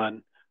one's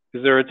done.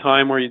 Is there a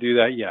time where you do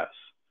that? Yes.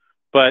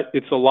 But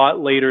it's a lot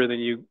later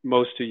than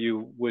most of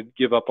you would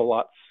give up a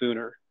lot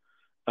sooner.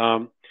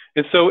 And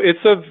so it's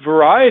a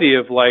variety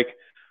of like,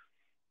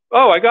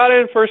 oh, I got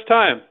it in first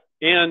time.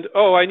 And,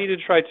 oh, I need to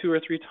try 2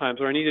 or 3 times,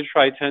 or I need to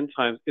try 10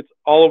 times. It's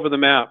all over the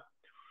map.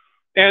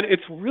 And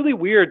it's really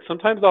weird.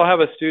 Sometimes I'll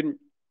have a student,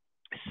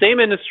 same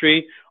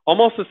industry,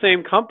 almost the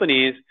same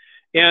companies,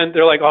 and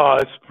they're like, oh,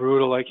 it's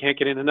brutal. I can't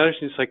get in. Another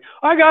student's like,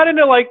 I got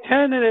into like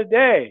 10 in a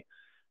day.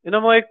 And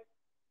I'm like,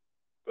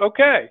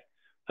 okay.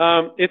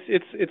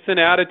 It's an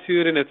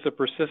attitude, and it's a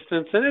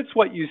persistence, and it's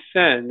what you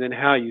send and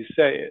how you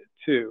say it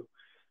too.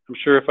 I'm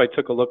sure if I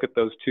took a look at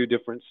those 2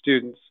 different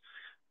students,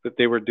 that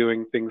they were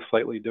doing things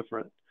slightly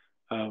different.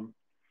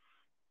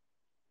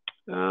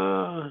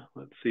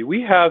 Let's see.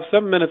 We have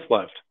 7 minutes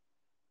left.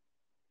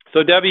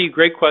 So Debbie,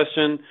 great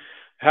question.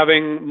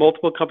 Having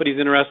multiple companies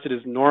interested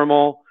is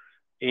normal,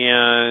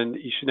 and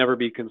you should never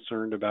be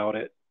concerned about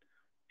it.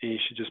 And you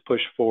should just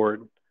push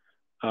forward.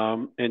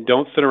 And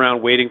don't sit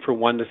around waiting for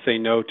one to say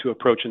no to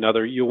approach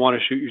another. You'll want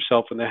to shoot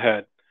yourself in the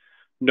head.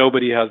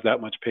 Nobody has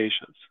that much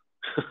patience.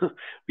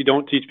 We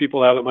don't teach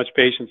people to have that much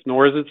patience,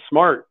 nor is it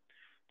smart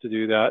to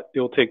do that.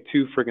 It'll take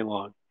too friggin'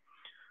 long.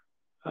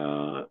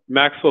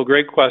 Maxwell,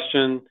 great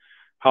question.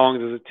 How long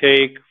does it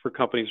take for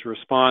companies to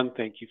respond?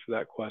 Thank you for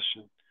that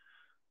question.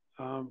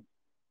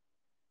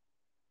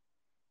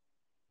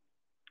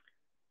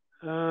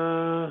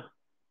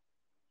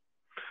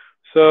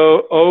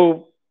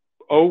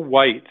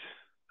 White.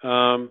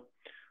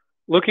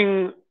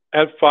 Looking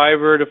at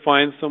Fiverr to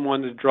find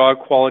someone to draw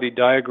quality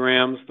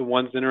diagrams. The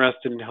ones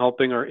interested in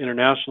helping are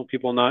international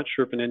people, not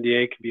sure if an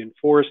NDA can be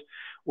enforced.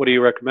 What do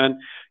you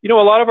recommend? A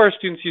lot of our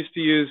students used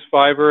to use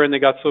Fiverr, and they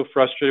got so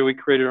frustrated we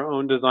created our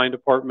own design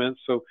department.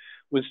 So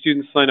when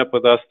students sign up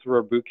with us through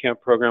our boot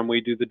camp program,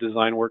 we do the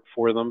design work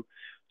for them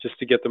just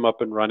to get them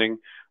up and running.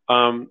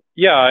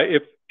 Yeah,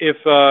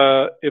 if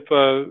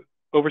a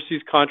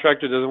overseas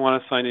contractor doesn't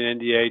want to sign an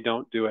NDA,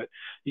 don't do it.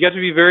 You got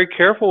to be very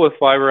careful with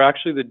Fiverr.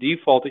 Actually, the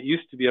default, it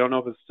used to be, I don't know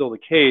if it's still the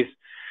case,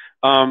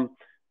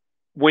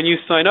 when you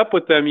sign up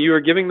with them, you are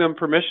giving them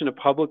permission to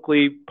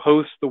publicly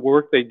post the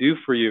work they do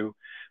for you,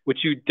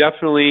 which you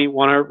definitely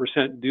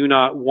 100% do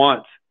not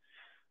want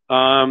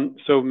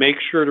So make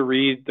sure to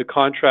read the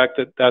contract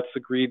that's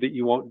agreed that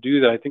you won't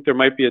do that. I think there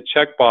might be a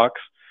checkbox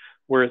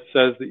where it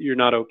says that you're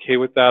not okay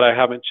with that. I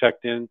haven't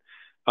checked in.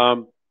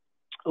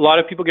 A lot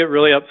of people get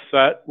really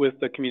upset with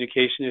the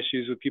communication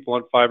issues with people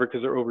on Fiverr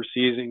because they're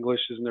overseas. English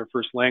isn't their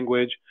first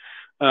language.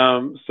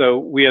 So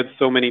we had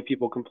so many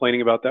people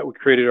complaining about that. We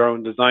created our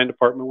own design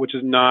department, which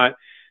is not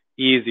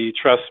easy.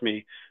 Trust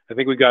me. I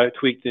think we got it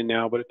tweaked in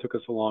now, but it took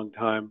us a long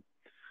time.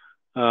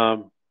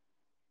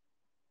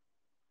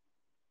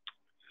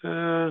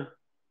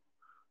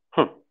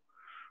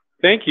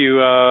 Thank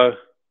you. I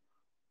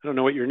don't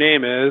know what your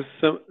name is.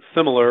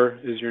 Similar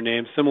is your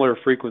name. Similar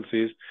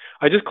frequencies.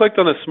 I just clicked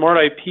on the smart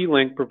IP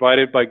link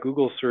provided by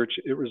Google search.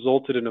 It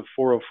resulted in a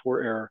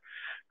 404 error.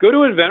 Go to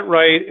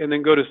Eventbrite and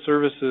then go to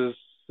services,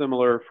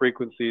 similar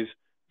frequencies.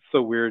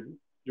 So weird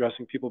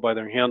addressing people by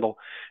their handle.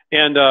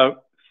 And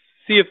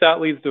see if that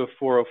leads to a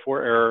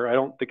 404 error. I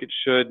don't think it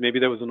should. Maybe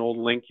that was an old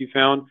link you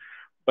found,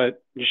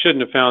 but you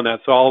shouldn't have found that.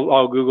 So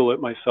I'll Google it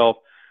myself.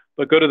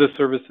 But go to the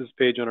services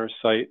page on our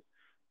site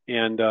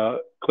and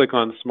click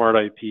on Smart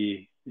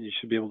IP. And you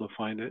should be able to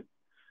find it.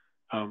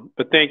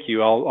 But thank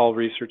you. I'll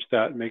research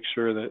that and make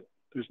sure that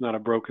there's not a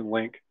broken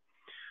link.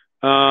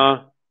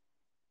 Ron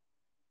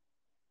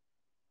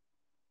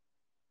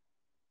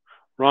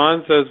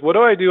says, what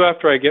do I do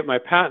after I get my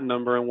patent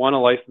number and want to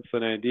license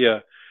an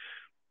idea?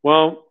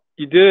 Well,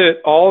 you did it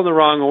all in the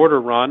wrong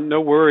order, Ron.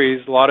 No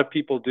worries. A lot of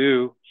people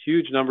do.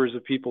 Huge numbers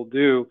of people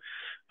do.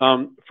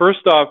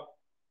 First off,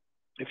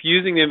 if you're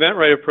using the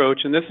Eventbrite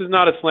approach, and this is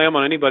not a slam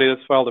on anybody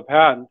that's filed a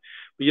patent,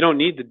 but you don't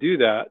need to do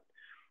that.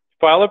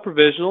 File a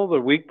provisional the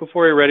week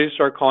before you're ready to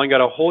start calling. Got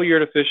a whole year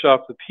to fish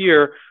off the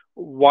pier.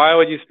 Why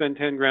would you spend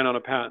 10 grand on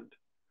a patent?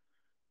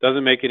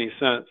 Doesn't make any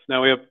sense.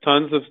 Now we have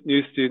tons of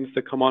new students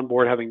that come on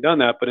board having done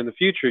that, but in the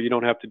future you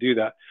don't have to do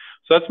that.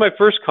 So that's my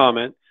first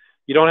comment.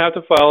 You don't have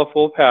to file a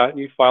full patent.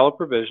 You file a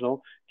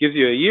provisional. Gives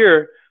you a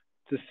year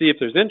to see if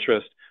there's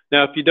interest.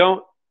 Now if you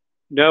don't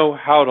know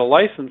how to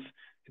license,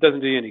 it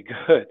doesn't do you any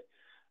good.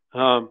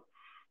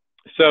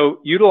 So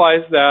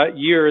utilize that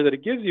year that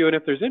it gives you, and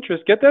if there's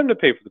interest, get them to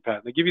pay for the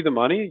patent. They give you the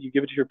money, you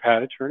give it to your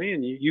patent attorney,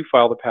 and you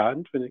file the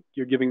patent, and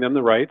you're giving them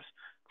the rights,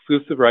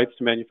 exclusive rights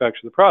to manufacture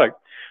the product.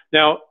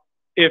 Now,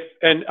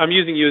 and I'm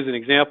using you as an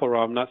example,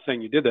 Rob, I'm not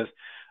saying you did this.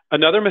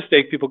 Another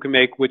mistake people can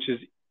make, which is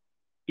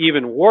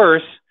even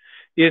worse,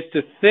 is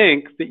to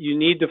think that you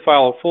need to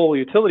file a full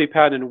utility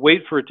patent and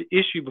wait for it to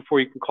issue before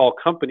you can call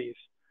companies.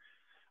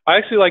 I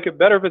actually like it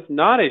better if it's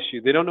not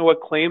issued. They don't know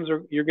what claims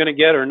you're going to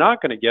get or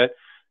not going to get.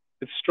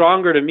 It's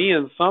stronger to me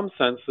in some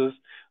senses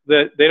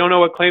that they don't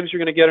know what claims you're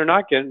going to get or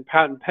not get, and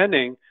patent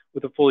pending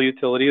with a full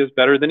utility is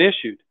better than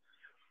issued.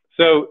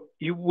 So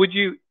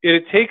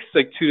it takes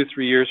like 2 to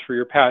 3 years for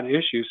your patent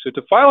issue. So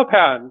to file a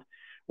patent,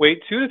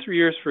 wait 2 to 3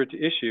 years for it to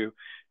issue,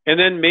 and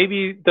then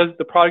maybe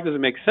the product doesn't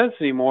make sense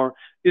anymore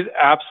is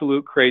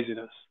absolute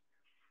craziness.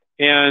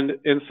 And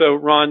so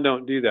Ron,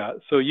 don't do that.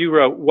 So you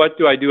wrote, what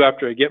do I do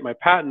after I get my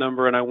patent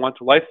number and I want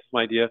to license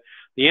my idea?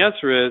 The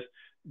answer is,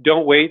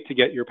 don't wait to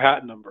get your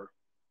patent number.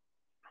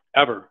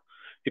 Ever.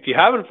 If you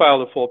haven't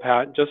filed a full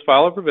patent, just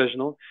file a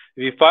provisional.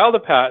 If you filed a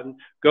patent,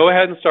 go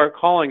ahead and start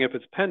calling if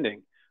it's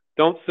pending.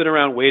 Don't sit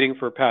around waiting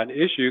for a patent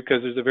issue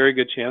because there's a very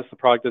good chance the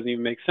product doesn't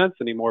even make sense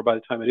anymore by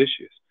the time it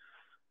issues.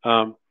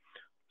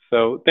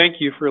 So thank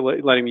you for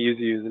letting me use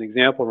you as an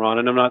example, Ron.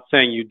 And I'm not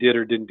saying you did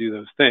or didn't do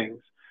those things.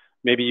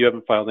 Maybe you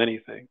haven't filed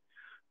anything.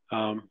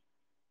 All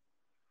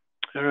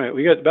right,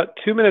 we got about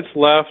 2 minutes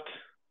left.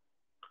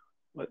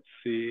 Let's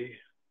see.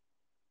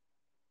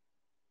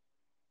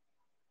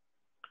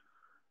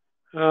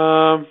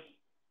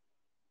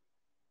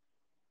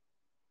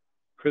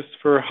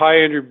 Christopher, hi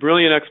Andrew,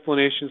 brilliant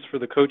explanations for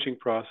the coaching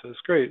process.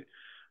 Great.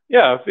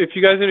 Yeah, if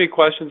you guys have any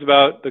questions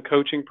about the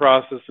coaching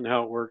process and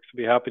how it works, I'd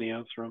be happy to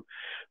answer them.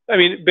 I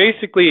mean,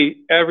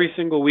 basically every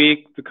single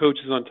week, the coach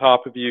is on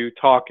top of you,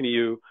 talking to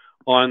you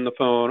on the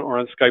phone or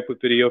on Skype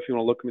with video if you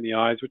want to look them in the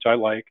eyes, which I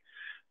like.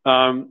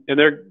 And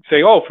they're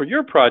saying, oh, for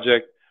your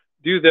project,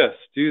 do this,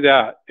 do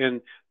that.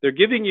 And they're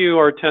giving you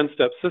our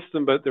 10-step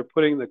system, but they're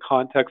putting the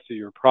context of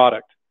your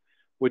product,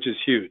 which is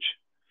huge.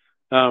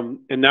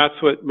 And that's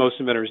what most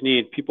inventors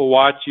need. People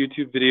watch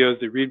YouTube videos,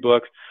 they read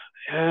books,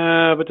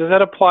 but does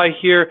that apply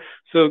here?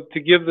 So to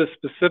give the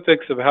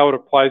specifics of how it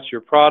applies to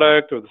your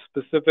product, or the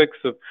specifics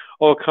of,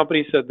 oh, a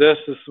company said this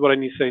is what I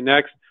need to say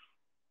next.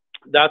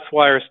 That's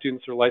why our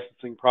students are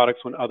licensing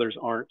products when others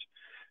aren't.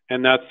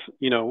 And that's,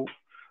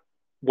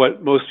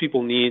 what most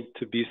people need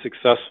to be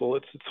successful.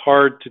 It's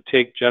hard to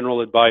take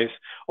general advice,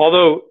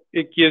 although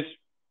it gives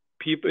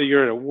people,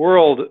 you're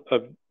in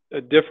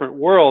a different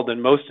world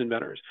than most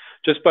inventors.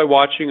 Just by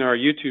watching our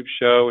YouTube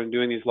show and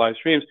doing these live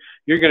streams,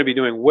 you're going to be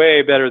doing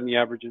way better than the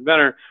average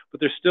inventor, but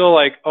they're still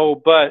like, oh,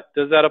 but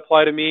does that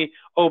apply to me?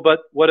 Oh, but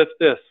what if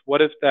this?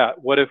 What if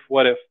that? What if?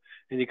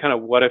 And you kind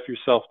of what if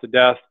yourself to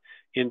death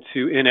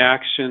into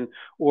inaction.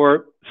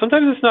 Or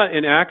sometimes it's not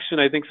inaction.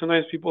 I think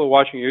sometimes people are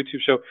watching a YouTube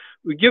show.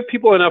 We give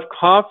people enough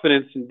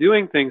confidence in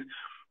doing things,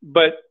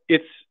 but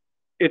it's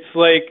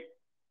like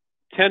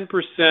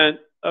 10%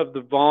 of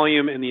the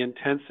volume and the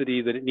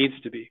intensity that it needs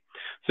to be.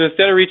 So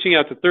instead of reaching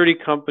out to 30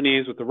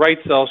 companies with the right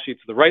sell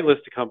sheets, the right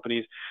list of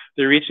companies,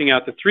 they're reaching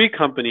out to 3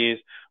 companies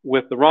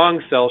with the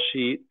wrong sell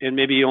sheet, and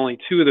maybe only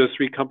 2 of those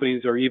 3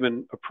 companies are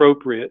even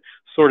appropriate,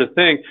 sort of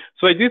thing.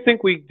 So I do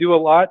think we do a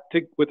lot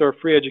with our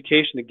free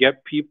education to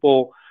get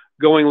people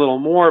going a little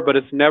more, but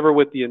it's never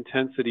with the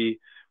intensity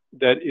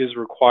that is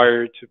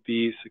required to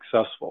be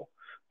successful.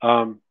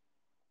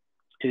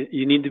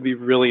 You need to be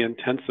really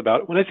intense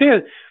about it. When I say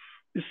it,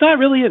 it's not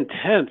really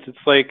intense. It's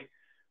like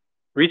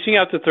reaching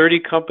out to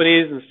 30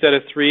 companies instead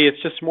of 3.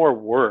 It's just more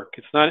work.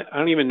 It's not, I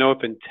don't even know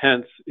if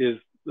intense is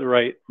the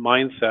right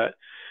mindset.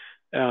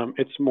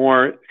 It's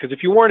more, because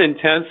if you weren't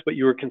intense, but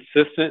you were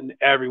consistent and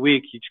every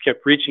week you just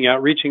kept reaching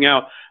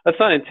out, that's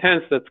not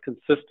intense, that's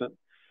consistent.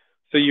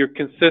 So you're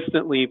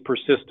consistently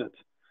persistent.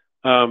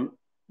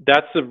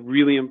 That's a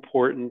really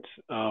important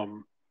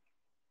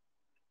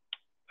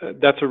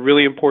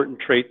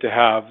trait to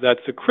have.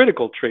 That's a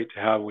critical trait to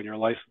have when you're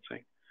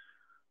licensing.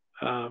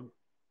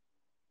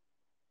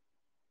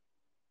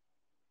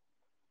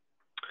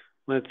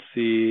 Let's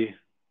see.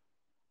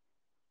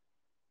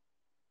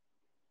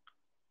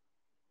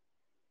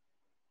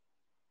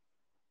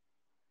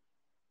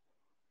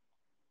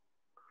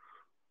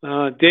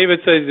 David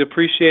says he's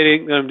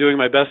appreciating that I'm doing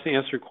my best to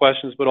answer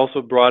questions, but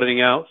also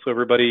broadening out so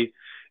everybody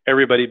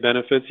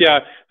benefits. Yeah,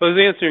 if I was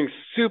answering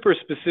super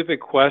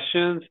specific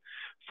questions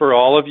for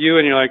all of you,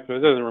 and you're like, it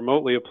doesn't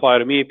remotely apply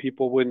to me,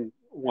 people wouldn't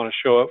want to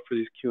show up for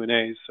these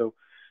Q&As. So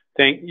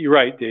you're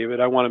right, David.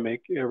 I want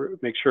to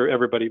make sure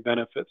everybody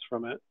benefits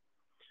from it.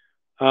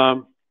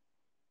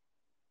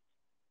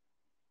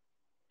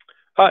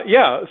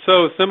 Yeah,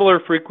 so similar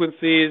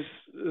frequencies.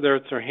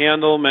 There's our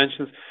handle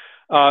mentions.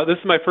 This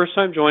is my first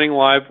time joining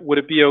live. Would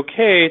it be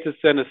okay to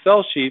send a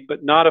sell sheet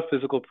but not a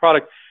physical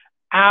product?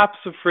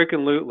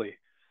 Abso-freaking-lutely.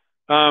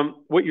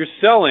 What you're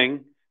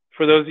selling,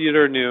 for those of you that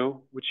are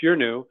new, which you're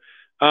new,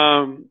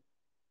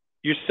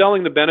 you're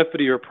selling the benefit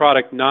of your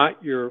product,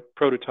 not your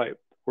prototype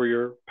or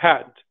your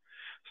patent.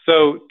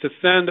 So to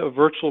send a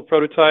virtual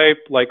prototype,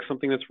 like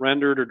something that's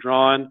rendered or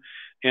drawn,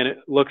 and it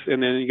looks,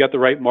 and then you got the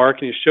right mark,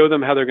 and you show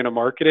them how they're going to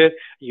market it,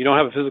 you don't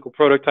have a physical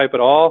prototype at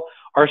all.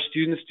 Our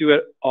students do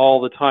it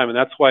all the time, and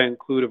that's why I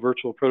include a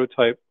virtual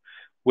prototype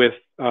with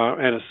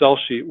and a sell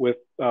sheet with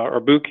our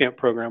boot camp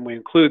program. We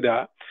include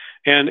that.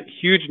 And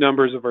huge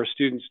numbers of our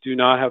students do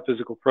not have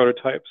physical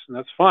prototypes, and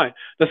that's fine.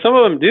 Now, some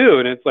of them do,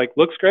 and it's like,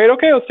 looks great.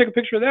 Okay, let's take a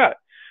picture of that.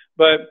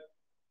 But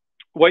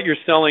what you're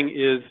selling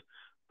is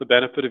the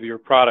benefit of your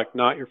product,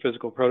 not your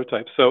physical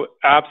prototype. So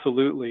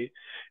absolutely.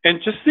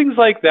 And just things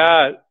like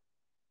that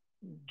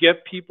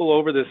get people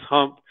over this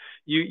hump.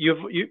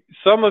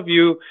 Some of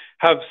you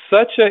have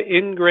such an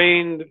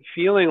ingrained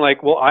feeling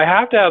like, well, I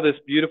have to have this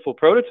beautiful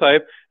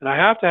prototype and I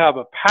have to have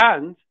a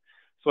patent.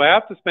 So I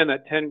have to spend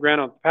that 10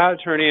 grand on the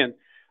patent attorney, and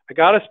I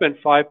got to spend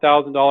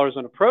 $5,000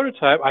 on a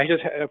prototype.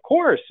 Of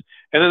course.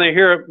 And then they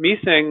hear me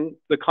saying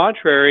the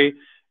contrary,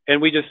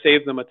 and we just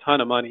save them a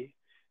ton of money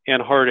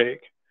and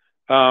heartache.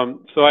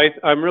 So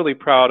I'm really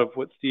proud of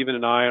what Stephen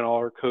and I and all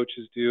our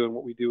coaches do and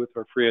what we do with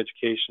our free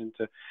education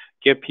to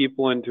get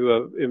people into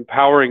an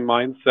empowering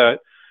mindset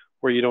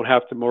where you don't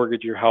have to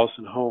mortgage your house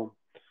and home.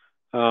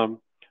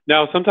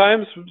 Now,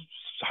 sometimes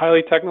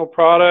highly technical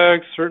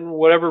products, certain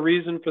whatever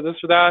reason for this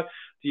or that,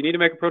 do you need to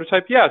make a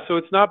prototype? Yeah, so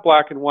it's not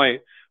black and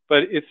white,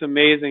 but it's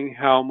amazing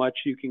how much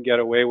you can get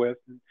away with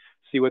and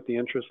see what the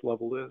interest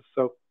level is.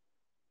 So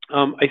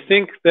I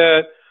think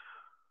that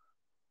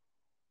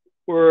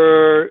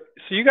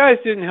so you guys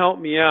didn't help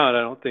me out,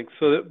 I don't think.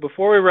 So that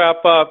before we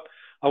wrap up,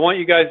 I want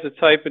you guys to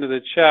type into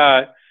the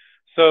chat.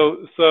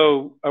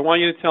 So I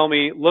want you to tell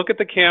me, look at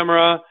the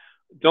camera,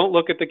 don't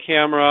look at the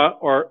camera,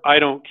 or I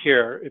don't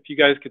care. If you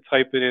guys could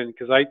type it in,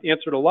 because I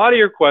answered a lot of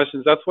your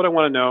questions. That's what I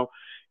want to know.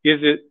 Is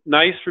it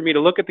nice for me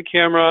to look at the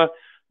camera?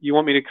 You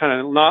want me to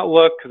kind of not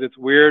look because it's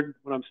weird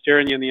when I'm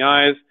staring you in the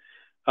eyes,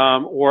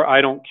 or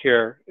I don't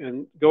care?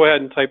 And go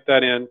ahead and type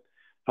that in.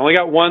 I only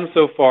got one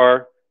so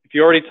far. If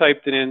you already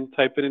typed it in,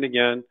 type it in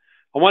again.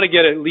 I want to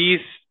get at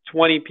least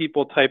 20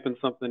 people typing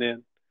something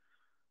in.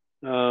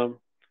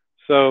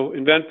 So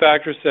Invent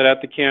Factor said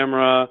at the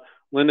camera.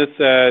 Linda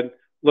said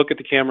look at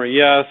the camera,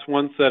 yes.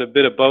 One said a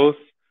bit of both.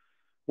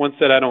 One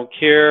said I don't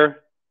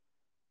care.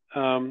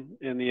 And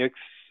the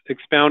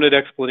expounded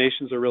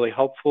explanations are really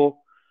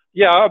helpful.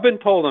 Yeah, I've been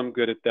told I'm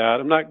good at that.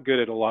 I'm not good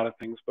at a lot of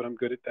things, but I'm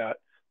good at that.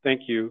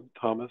 Thank you,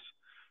 Thomas.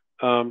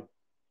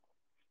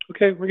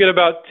 Okay, we get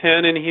about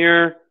 10 in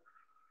here.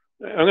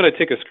 I'm going to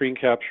take a screen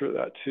capture of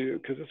that too,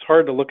 because it's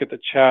hard to look at the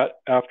chat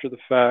after the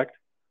fact.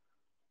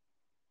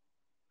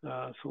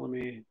 So let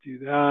me do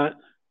that.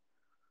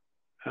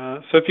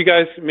 So if you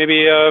guys,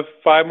 maybe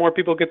 5 more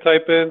people could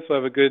type in, so I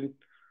have a good,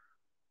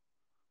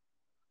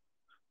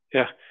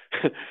 yeah.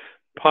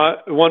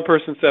 One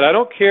person said, I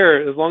don't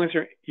care as long as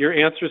your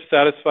answer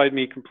satisfied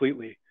me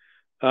completely.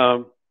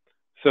 So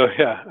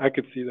yeah, I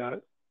could see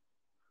that.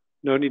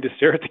 No need to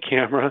stare at the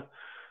camera.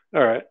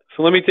 All right,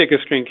 so let me take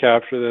a screen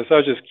capture of this. I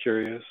was just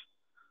curious.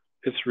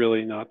 It's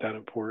really not that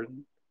important.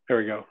 There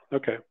we go.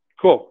 Okay,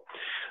 cool.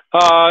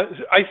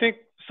 I think,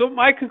 So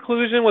my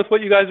conclusion with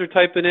what you guys are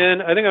typing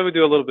in, I think I would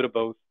do a little bit of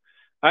both.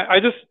 I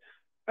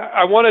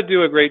want to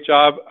do a great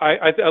job.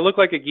 I look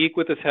like a geek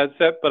with this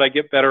headset, but I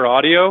get better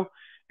audio,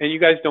 and you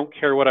guys don't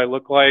care what I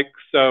look like.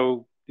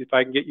 So if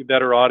I can get you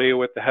better audio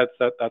with the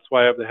headset, that's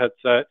why I have the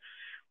headset.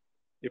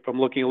 If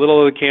I'm looking a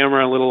little at the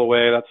camera, a little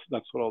away,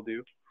 that's what I'll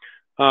do.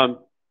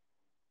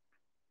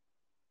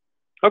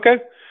 Okay.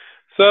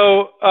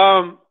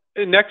 So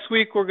next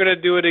week we're going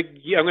to do it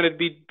again. I'm going to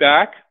be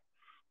back.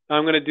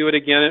 I'm going to do it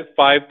again at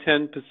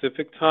 5:10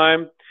 Pacific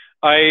time.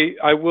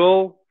 I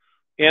will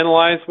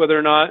analyze whether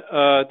or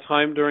not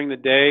time during the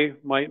day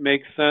might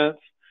make sense.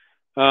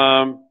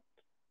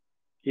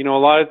 You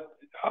know,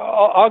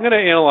 I'm going to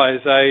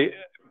analyze.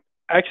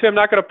 I'm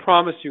not going to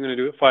promise you I'm going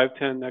to do it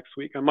 5:10 next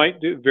week. I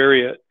might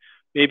vary it,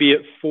 maybe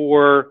at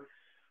 4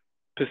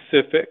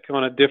 Pacific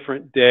on a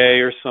different day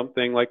or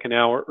something, like an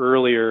hour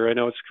earlier. I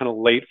know it's kind of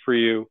late for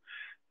you.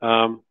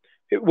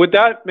 Would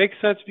that make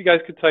sense if you guys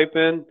could type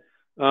in?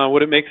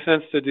 Would it make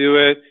sense to do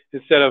it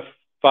instead of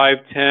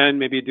 5:10,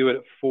 maybe do it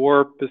at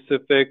 4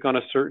 Pacific on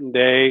a certain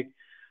day?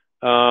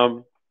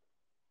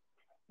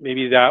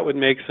 Maybe that would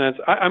make sense.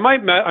 I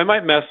might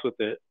mess with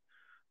it.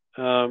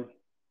 Okay.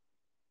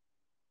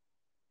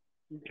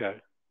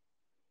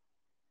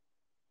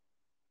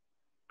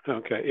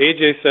 Okay.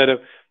 AJ said, I've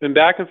been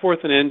back and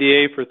forth in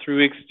NDA for 3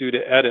 weeks due to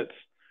edits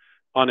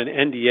on an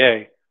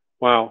NDA.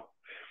 Wow.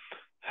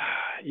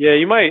 Yeah,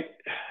 you might.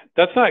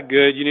 That's not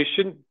good. You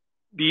shouldn't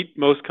beat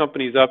most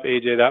companies up,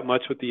 AJ, that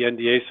much with the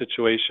NDA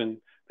situation.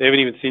 They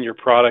haven't even seen your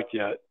product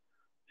yet,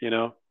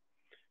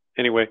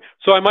 Anyway,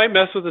 so I might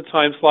mess with the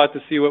time slot to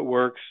see what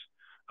works.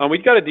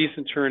 We've got a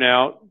decent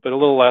turnout, but a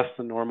little less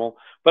than normal.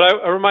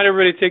 But I remind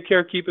everybody, take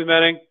care, keep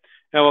inventing,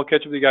 and we'll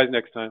catch up with you guys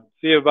next time.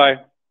 See you.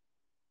 Bye.